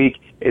down for the week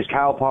is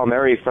Kyle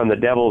Palmieri from the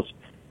Devils.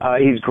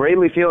 He's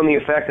greatly feeling the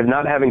effect of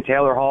not having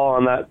Taylor Hall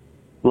on that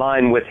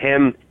line with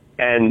him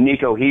and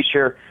Nico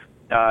Hischier.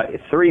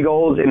 3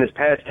 goals in his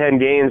past 10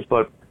 games,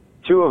 but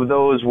 2 of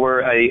those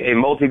were a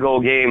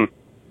multi-goal game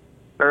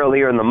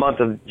earlier in the month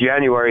of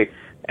January,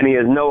 and he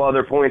has no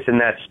other points in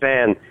that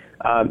span.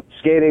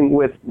 Skating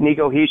with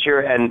Nico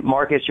Hischier and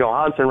Marcus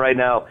Johansson right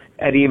now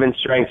at even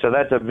strength, so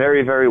that's a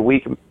very, very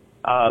weak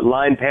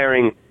line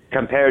pairing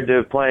compared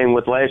to playing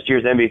with last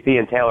year's MVP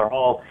and Taylor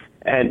Hall.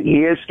 And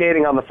he is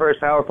skating on the first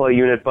power play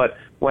unit, but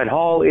when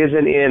Hall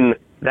isn't in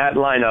that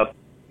lineup,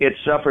 it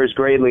suffers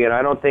greatly, and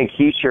I don't think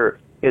Hischier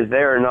is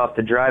there enough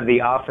to drive the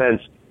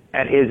offense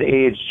at his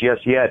age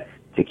just yet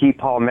to keep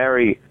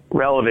Palmieri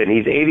relevant.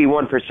 He's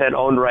 81%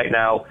 owned right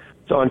now,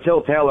 so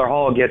until Taylor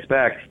Hall gets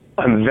back,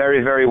 I'm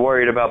very, very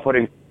worried about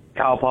putting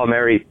Kyle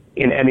Palmieri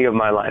in any of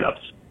my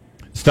lineups.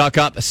 Stock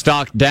up,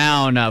 stock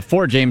down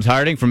for James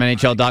Harding from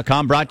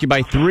NHL.com. Brought to you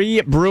by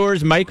 3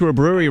 Brewers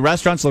Microbrewery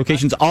restaurants,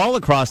 locations all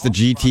across the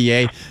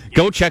GTA.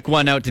 Go check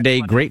one out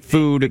today. Great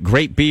food,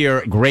 great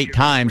beer, great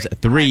times.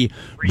 3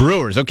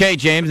 Brewers. Okay,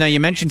 James, now you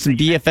mentioned some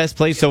DFS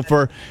plays. So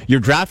for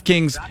your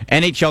DraftKings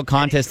NHL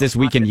contest this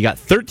weekend, you got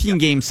 13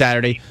 games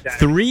Saturday,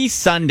 3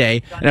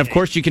 Sunday, and of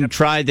course you can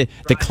try the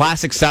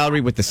classic salary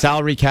with the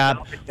salary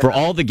cap for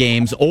all the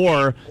games,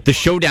 or the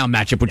showdown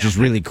matchup, which is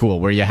really cool,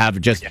 where you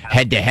have just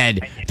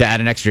head-to-head to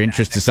add an extra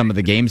interest to some of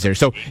the games there.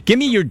 So give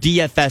me your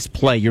DFS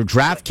play, your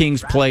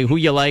DraftKings play, who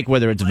you like,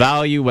 whether it's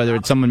value, whether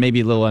it's someone maybe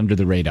a little under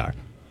the radar.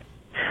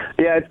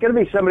 Yeah, it's going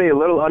to be somebody a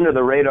little under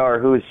the radar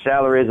whose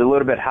salary is a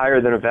little bit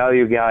higher than a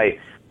value guy,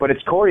 but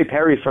it's Corey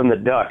Perry from the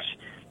Ducks.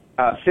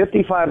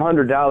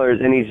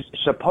 $5,500, and he's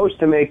supposed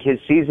to make his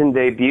season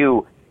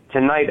debut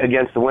tonight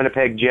against the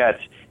Winnipeg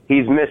Jets.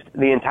 He's missed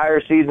the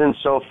entire season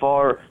so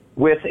far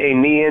with a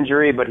knee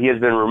injury, but he has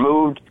been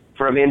removed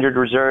from injured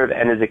reserve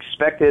and is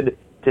expected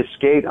to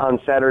skate on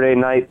Saturday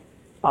night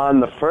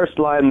on the first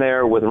line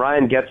there with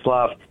Ryan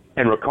Getzlaf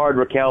and Ricard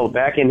Raquel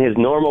back in his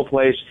normal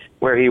place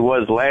where he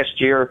was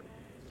last year,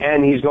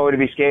 and he's going to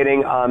be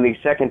skating on the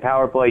second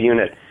power play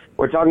unit.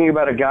 We're talking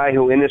about a guy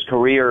who in his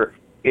career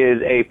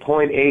is a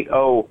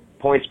 .80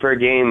 points per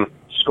game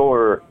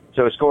scorer,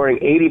 so scoring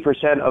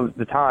 80% of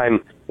the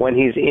time when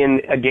he's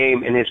in a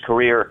game in his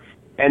career,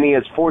 and he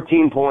has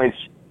 14 points,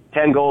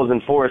 10 goals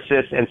and 4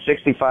 assists, and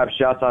 65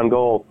 shots on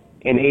goal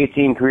in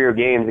 18 career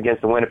games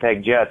against the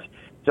Winnipeg Jets.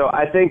 So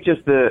I think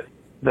just the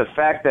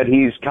fact that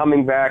he's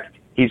coming back,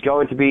 he's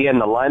going to be in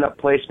the lineup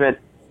placement,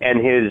 and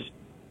his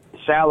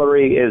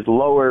salary is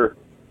lower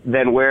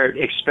than where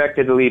it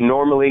expectedly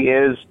normally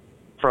is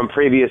from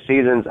previous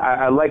seasons.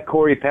 I like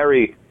Corey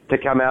Perry to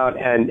come out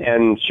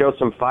and show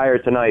some fire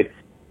tonight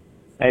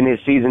in his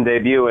season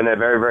debut in a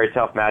very, very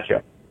tough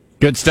matchup.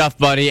 Good stuff,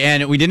 buddy.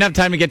 And we didn't have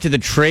time to get to the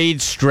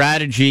trade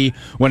strategy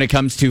when it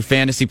comes to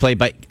fantasy play.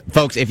 But,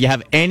 folks, if you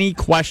have any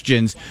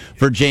questions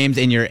for James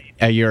and your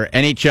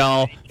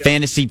NHL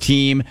fantasy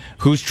team,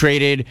 who's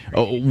traded,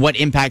 what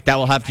impact that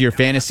will have to your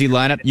fantasy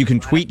lineup, you can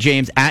tweet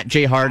James at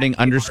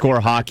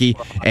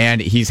jharding_hockey,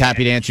 and he's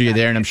happy to answer you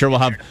there. And I'm sure we'll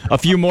have a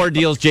few more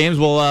deals, James.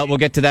 We'll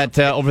get to that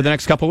over the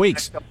next couple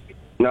weeks.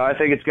 No, I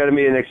think it's going to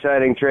be an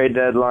exciting trade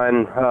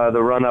deadline,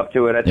 the run-up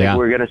to it. I think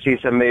we're going to see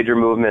some major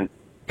movement.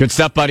 Good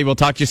stuff, buddy. We'll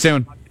talk to you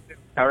soon.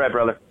 All right,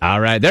 brother.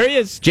 All right. There he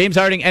is. James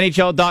Harding,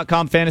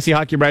 NHL.com fantasy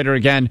hockey writer,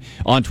 again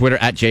on Twitter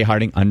at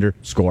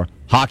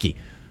jharding_hockey.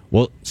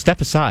 We'll step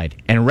aside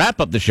and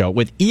wrap up the show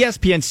with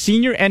ESPN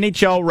senior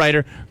NHL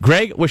writer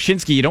Greg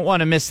Wyshynski. You don't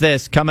want to miss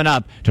this coming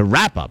up to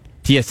wrap up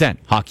TSN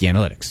Hockey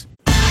Analytics.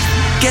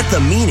 Get the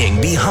meaning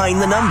behind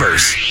the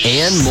numbers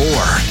and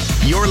more.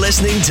 You're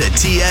listening to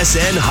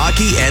TSN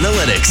Hockey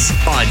Analytics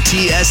on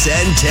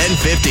TSN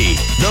 1050,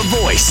 the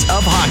voice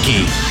of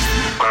hockey.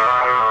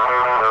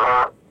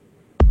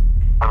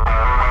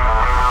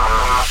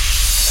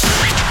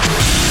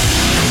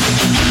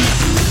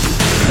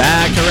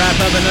 Back to wrap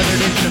up another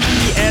edition of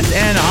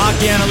TSN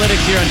Hockey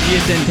Analytics here on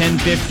TSN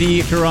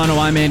 1050 Toronto.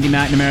 I'm Andy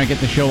McNamara. Get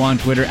the show on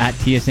Twitter at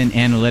TSN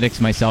Analytics.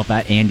 Myself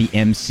at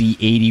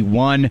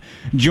AndyMC81.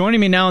 Joining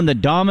me now on the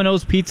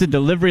Domino's Pizza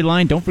delivery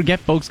line. Don't forget,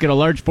 folks, get a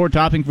large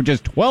 4-topping for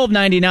just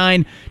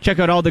 $12.99. Check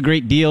out all the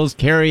great deals,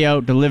 carry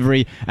out,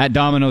 delivery at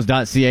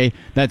Domino's.ca.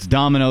 That's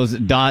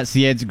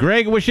Domino's.ca. It's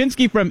Greg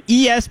Wyshynski from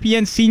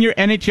ESPN senior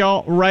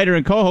NHL writer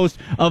and co-host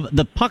of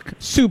the Puck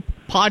Soup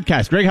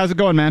podcast. Greg, how's it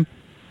going, man?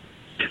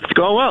 It's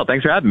going well.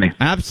 Thanks for having me.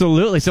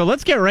 Absolutely. So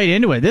let's get right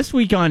into it. This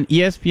week on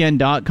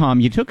ESPN.com,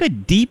 you took a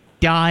deep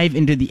dive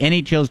into the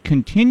NHL's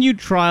continued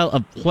trial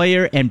of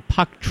player and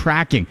puck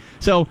tracking.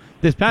 So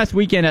this past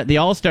weekend at the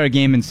All-Star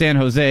Game in San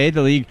Jose,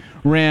 the league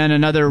ran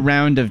another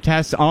round of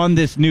tests on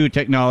this new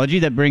technology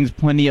that brings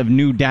plenty of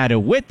new data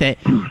with it.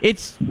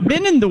 It's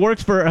been in the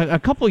works for a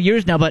couple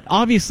years now, but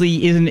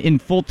obviously isn't in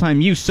full-time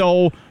use.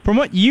 So from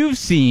what you've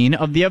seen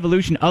of the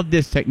evolution of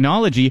this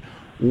technology,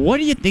 what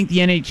do you think the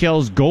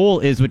NHL's goal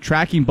is with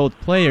tracking both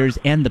players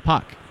and the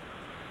puck?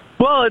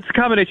 Well, it's a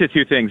combination of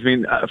two things. I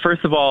mean,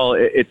 first of all,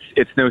 it's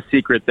no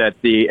secret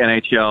that the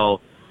NHL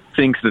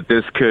thinks that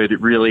this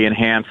could really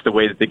enhance the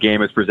way that the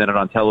game is presented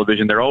on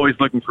television. They're always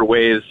looking for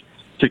ways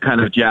to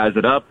kind of jazz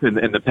it up.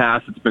 In the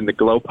past, it's been the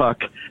glow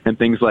puck and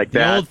things like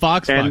that. The old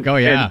Fox puck. Oh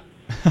yeah.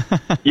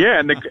 Yeah,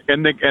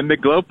 and the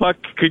glow puck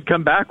could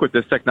come back with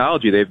this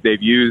technology.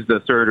 They've used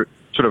a sort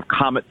of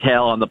comet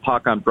tail on the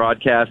puck on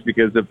broadcast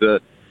because of the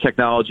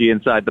technology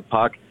inside the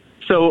puck.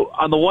 So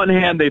on the one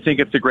hand, they think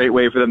it's a great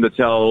way for them to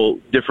tell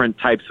different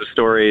types of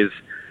stories,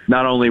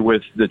 not only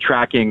with the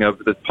tracking of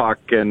the puck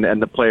and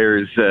the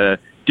players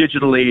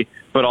digitally,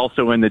 but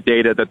also in the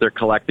data that they're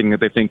collecting that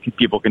they think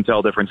people can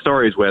tell different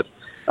stories with.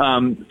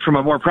 From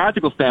a more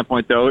practical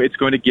standpoint, though, it's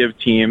going to give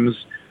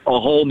teams a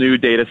whole new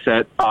data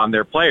set on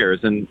their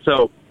players. And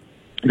so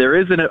there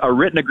is a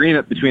written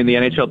agreement between the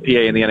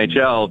NHLPA and the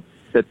NHL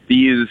that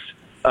these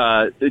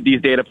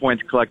data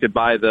points collected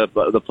by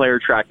the player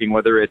tracking,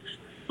 whether it's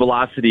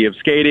velocity of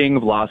skating,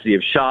 velocity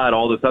of shot,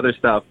 all this other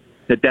stuff,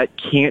 that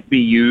can't be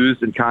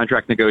used in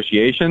contract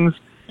negotiations.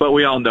 but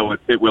we all know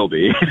it will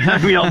be.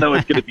 We all know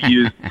it's going to be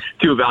used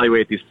to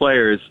evaluate these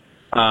players.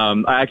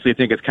 I actually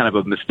think it's kind of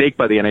a mistake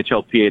by the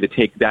NHLPA to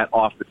take that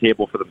off the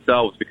table for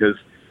themselves, because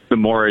the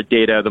more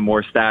data, the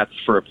more stats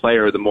for a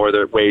player, the more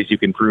the ways you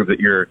can prove that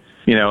you're,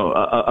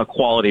 a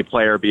quality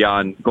player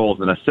beyond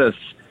goals and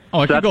assists.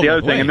 So that's the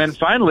other thing. And then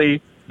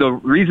finally, the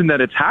reason that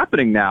it's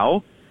happening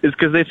now is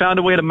because they found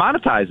a way to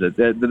monetize it.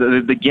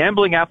 The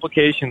gambling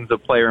applications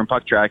of player and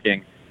puck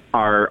tracking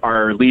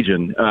are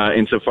legion,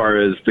 insofar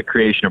as the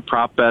creation of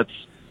prop bets,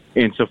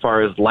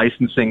 insofar as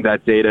licensing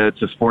that data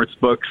to sports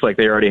books like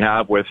they already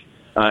have with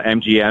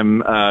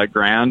MGM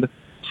Grand.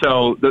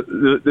 So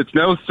it's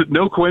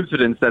no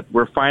coincidence that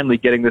we're finally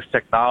getting this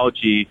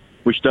technology,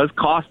 which does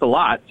cost a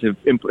lot to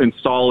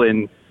install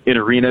in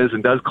arenas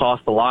and does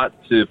cost a lot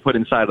to put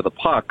inside of the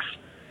pucks,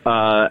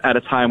 at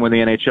a time when the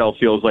NHL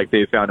feels like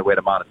they've found a way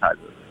to monetize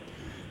it.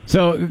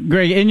 So,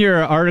 Greg, in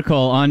your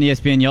article on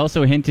ESPN, you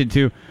also hinted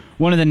to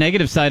one of the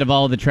negative side of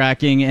all of the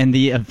tracking and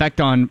the effect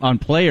on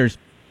players.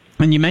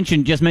 And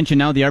you just mentioned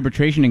now the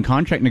arbitration and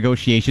contract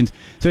negotiations.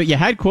 So you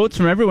had quotes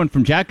from everyone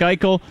from Jack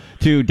Eichel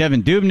to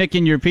Devan Dubnyk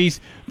in your piece.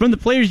 From the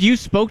players you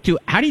spoke to,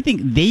 how do you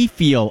think they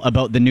feel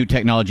about the new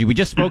technology? We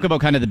just spoke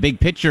about kind of the big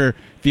picture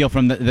feel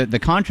from the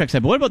contract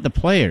side, but what about the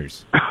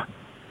players?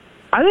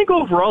 I think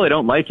overall they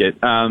don't like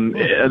it,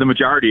 the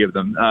majority of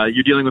them.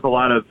 You're dealing with a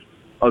lot of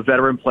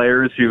veteran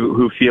players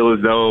who feel as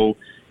though,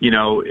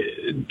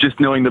 just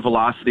knowing the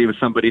velocity of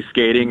somebody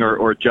skating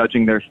or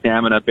judging their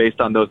stamina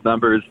based on those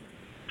numbers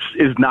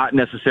is not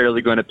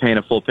necessarily going to paint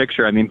a full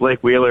picture. I mean,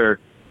 Blake Wheeler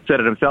said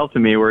it himself to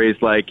me, where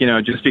he's like,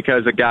 just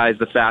because a guy's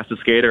the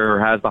fastest skater or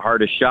has the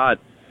hardest shot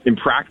in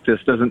practice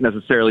doesn't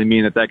necessarily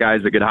mean that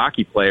guy's a good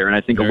hockey player. And I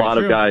think a lot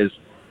of guys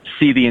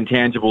see the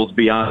intangibles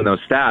beyond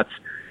those stats.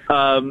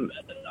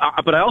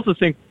 But I also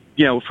think,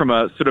 from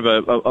a sort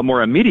of a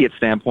more immediate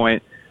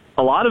standpoint,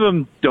 a lot of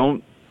them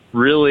don't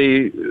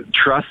really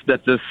trust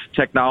that this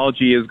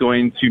technology is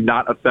going to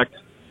not affect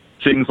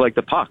things like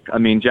the puck. I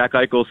mean, Jack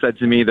Eichel said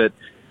to me that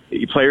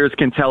players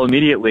can tell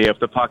immediately if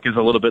the puck is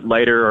a little bit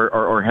lighter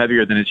or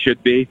heavier than it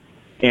should be.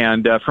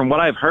 And from what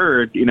I've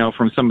heard,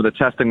 from some of the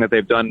testing that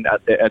they've done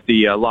at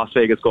the Las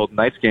Vegas Golden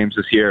Knights games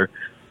this year,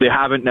 they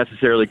haven't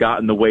necessarily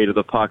gotten the weight of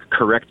the puck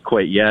correct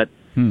quite yet.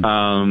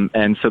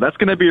 And so that's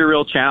going to be a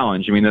real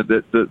challenge. I mean,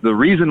 the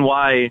reason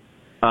why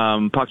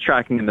puck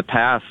tracking in the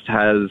past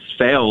has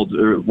failed,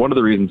 or one of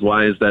the reasons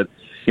why, is that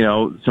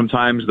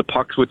sometimes the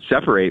pucks would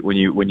separate when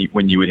you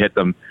would hit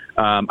them.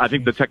 I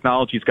think the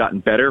technology's gotten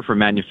better for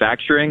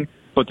manufacturing,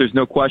 but there's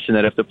no question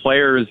that if the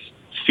players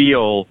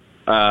feel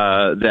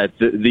that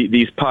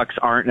these pucks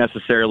aren't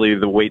necessarily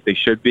the weight they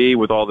should be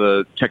with all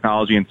the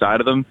technology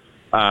inside of them,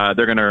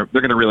 they're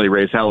gonna really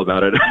raise hell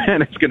about it,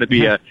 and it's gonna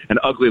be an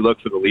ugly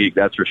look for the league,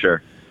 that's for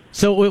sure.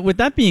 So with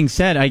that being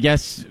said, I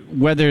guess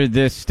whether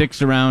this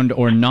sticks around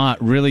or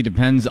not really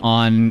depends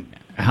on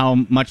how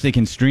much they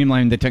can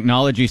streamline the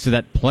technology so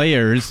that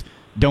players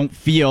don't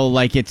feel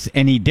like it's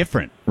any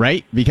different,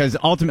 right? Because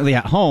ultimately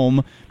at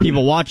home,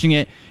 people watching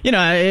it,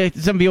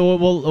 some people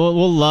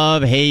will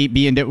love, hate,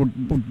 be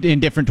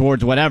indifferent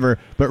towards whatever.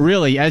 But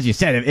really, as you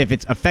said, if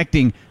it's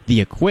affecting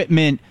the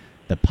equipment,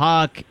 the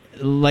puck,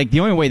 like the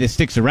only way this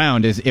sticks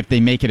around is if they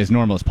make it as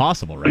normal as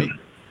possible, right?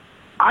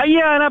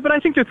 But I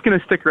think it's going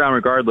to stick around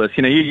regardless.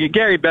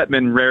 Gary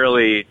Bettman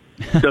rarely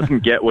doesn't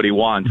get what he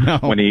wants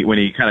when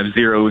he kind of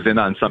zeroes in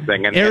on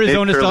something. And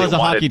Arizona still has a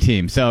hockey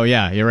team, so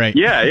yeah, you're right.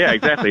 Yeah,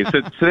 exactly.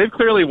 So they've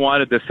clearly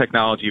wanted this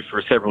technology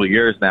for several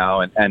years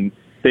now, and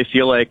they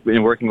feel like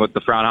in working with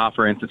the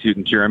Fraunhofer Institute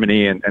in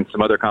Germany and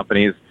some other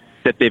companies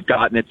that they've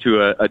gotten it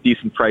to a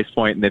decent price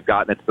point, and they've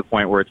gotten it to the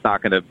point where it's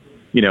not going to,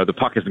 the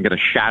puck isn't going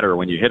to shatter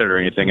when you hit it or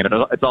anything, and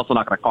it's also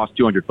not going to cost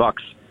 $200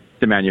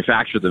 to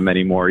manufacture them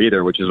anymore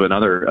either, which is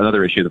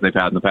another issue that they've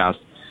had in the past.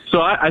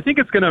 So I think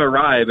it's going to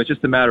arrive. It's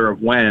just a matter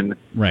of when.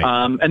 Right.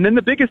 And then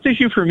the biggest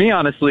issue for me,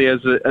 honestly,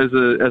 as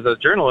a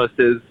journalist,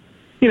 is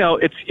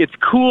it's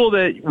cool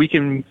that we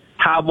can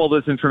have all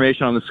this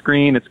information on the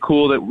screen. It's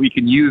cool that we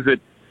can use it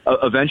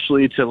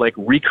eventually to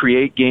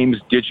recreate games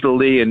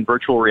digitally in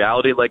virtual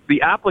reality. Like,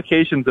 the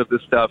applications of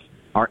this stuff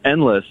are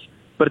endless.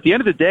 But at the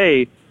end of the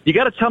day, you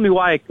got to tell me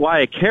why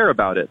I care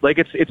about it. Like,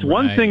 it's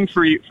one thing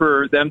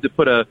for them to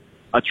put a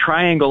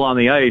triangle on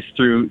the ice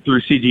through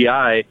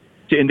CGI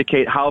to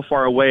indicate how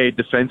far away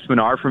defensemen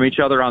are from each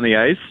other on the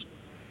ice.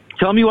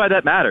 Tell me why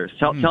that matters.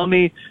 Tell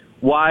me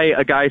why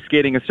a guy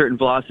skating a certain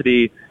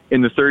velocity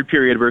in the third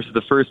period versus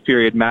the first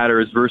period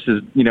matters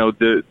versus,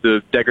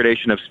 the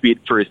degradation of speed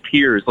for his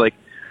peers. Like,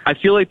 I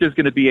feel like there's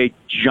going to be a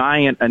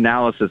giant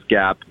analysis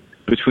gap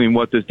between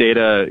what this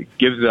data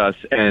gives us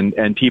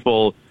and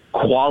people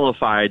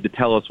qualified to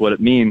tell us what it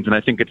means. And I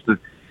think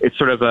it's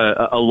sort of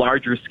a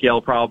larger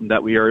scale problem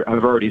that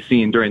have already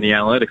seen during the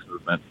analytics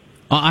movement.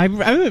 I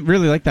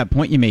really like that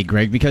point you made,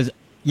 Greg, because,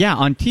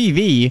 on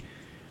TV,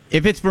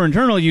 if it's for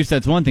internal use,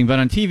 that's one thing. But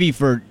on TV,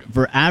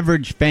 for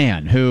average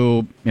fan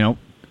who,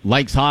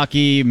 likes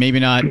hockey, maybe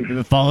not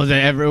follows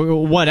it,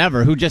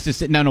 whatever, who just is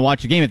sitting down to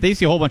watch a game, if they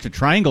see a whole bunch of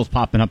triangles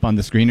popping up on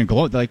the screen and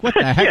glow, they're like, what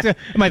the heck?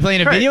 Am I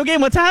playing a video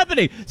game? What's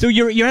happening? So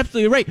you're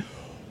absolutely right.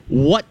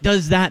 what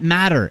does that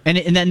matter? And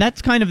then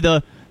that's kind of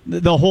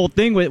the whole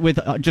thing with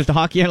just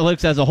hockey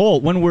analytics as a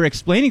whole. When we're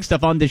explaining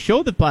stuff on the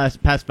show the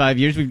past 5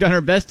 years, we've done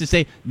our best to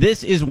say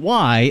this is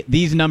why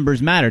these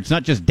numbers matter. It's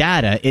not just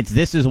data.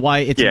 This is why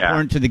it's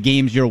important to the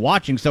games you're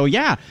watching. So,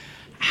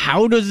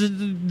 how does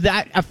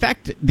that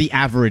affect the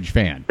average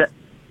fan?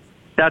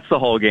 That's the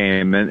whole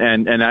game.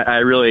 And I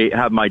really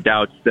have my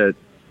doubts that,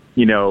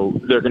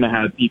 they're going to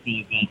have people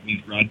involved in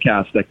these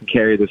broadcasts that can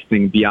carry this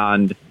thing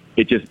beyond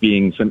it just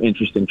being some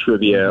interesting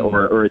trivia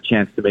or a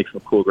chance to make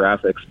some cool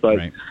graphics. But,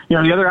 the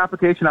other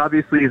application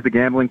obviously is the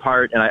gambling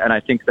part. And I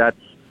think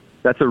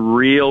that's a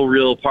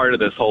real part of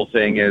this whole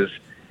thing is,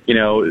 the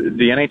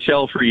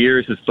NHL for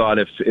years has thought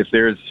if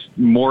there's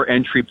more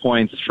entry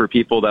points for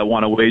people that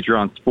want to wager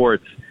on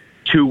sports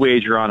to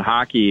wager on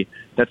hockey,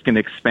 that's going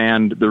to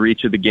expand the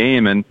reach of the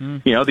game. And,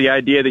 the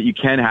idea that you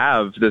can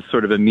have this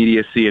sort of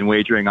immediacy in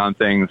wagering on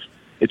things,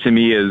 it to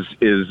me is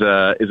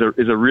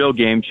a real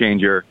game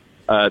changer.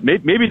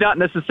 Maybe not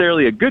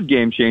necessarily a good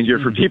game changer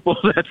for people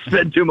that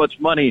spend too much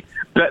money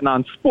betting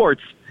on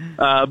sports,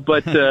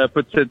 but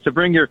to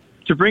bring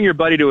your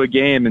buddy to a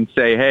game and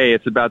say, hey,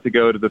 it's about to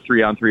go to the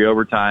 3-on-3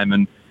 overtime,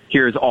 and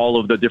here's all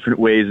of the different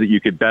ways that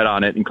you could bet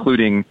on it,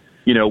 including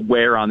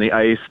where on the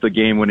ice the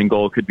game-winning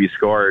goal could be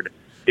scored.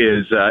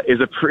 It's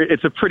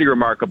a pretty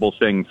remarkable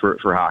thing for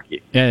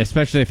hockey. Yeah,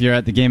 especially if you're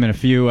at the game and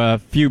a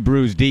few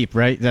brews deep,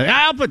 right? Like,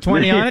 I'll put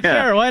 20 on it.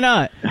 Sure, why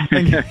not?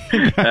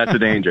 That's a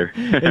danger.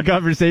 In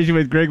conversation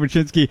with Greg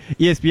Wyshynski,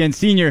 ESPN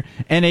senior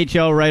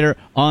NHL writer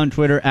on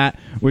Twitter at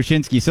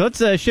Wyshynski. So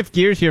let's shift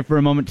gears here for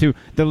a moment to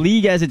the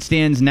league as it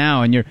stands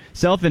now. And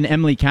yourself and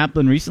Emily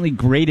Kaplan recently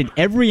graded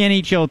every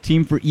NHL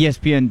team for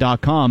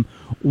ESPN.com.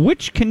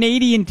 Which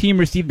Canadian team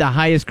received the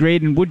highest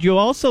grade, and would you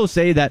also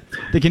say that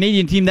the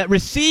Canadian team that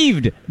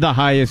received the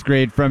highest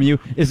grade from you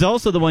is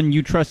also the one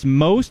you trust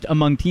most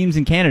among teams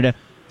in Canada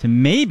to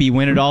maybe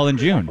win it all in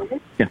June?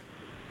 Yeah.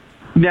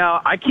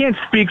 Now, I can't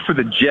speak for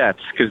the Jets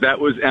because that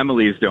was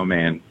Emily's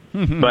domain,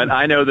 but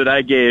I know that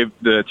I gave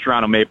the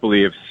Toronto Maple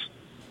Leafs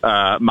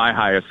my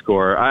highest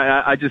score.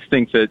 I just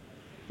think that,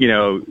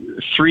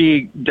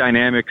 3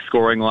 dynamic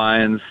scoring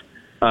lines,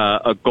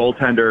 a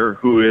goaltender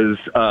who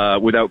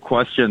is without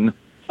question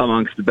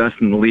amongst the best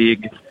in the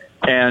league,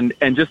 and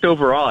just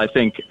overall, I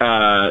think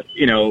now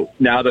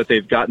that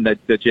they've gotten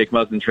the Jake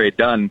Muzzin trade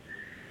done,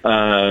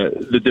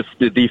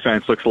 the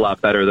defense looks a lot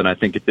better than I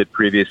think it did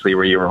previously,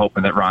 where you were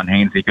hoping that Ron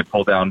Hainsey could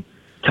pull down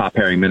top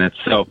pairing minutes.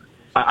 So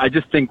I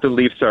just think the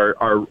Leafs are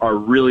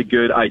really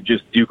good. I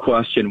just do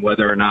question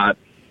whether or not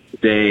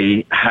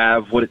they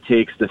have what it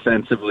takes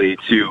defensively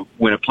to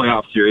win a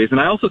playoff series, and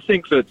I also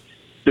think that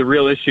the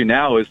real issue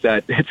now is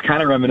that it's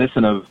kind of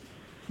reminiscent of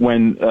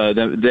when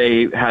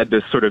they had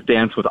this sort of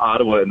dance with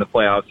Ottawa in the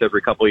playoffs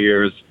every couple of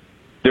years.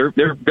 They're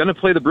going to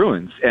play the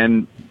Bruins,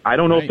 and I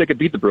don't know if they could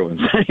beat the Bruins.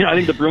 I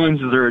think the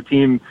Bruins are a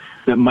team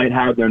that might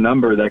have their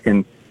number, that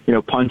can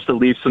punch the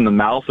Leafs in the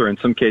mouth, or in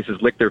some cases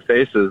lick their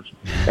faces,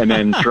 and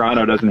then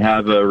Toronto doesn't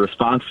have a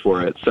response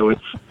for it. So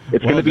it's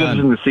going to be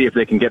interesting to see if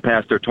they can get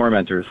past their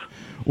tormentors.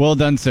 Well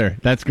done, sir.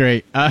 That's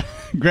great.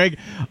 Greg,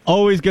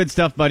 always good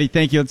stuff, buddy.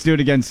 Thank you. Let's do it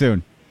again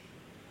soon.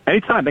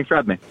 Anytime. Thanks for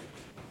having me.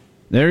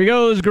 There he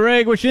goes,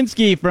 Greg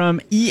Wyshynski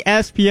from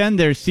ESPN,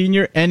 their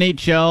senior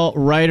NHL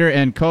writer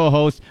and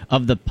co-host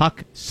of the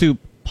Puck Soup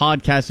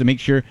podcast. So make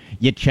sure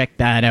you check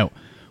that out.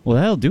 Well,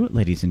 that'll do it,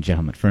 ladies and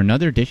gentlemen, for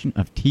another edition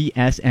of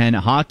TSN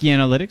Hockey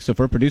Analytics. So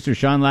for producer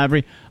Sean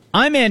Lavery,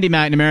 I'm Andy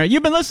McNamara.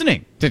 You've been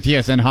listening to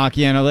TSN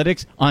Hockey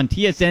Analytics on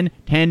TSN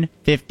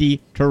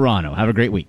 1050 Toronto. Have a great week.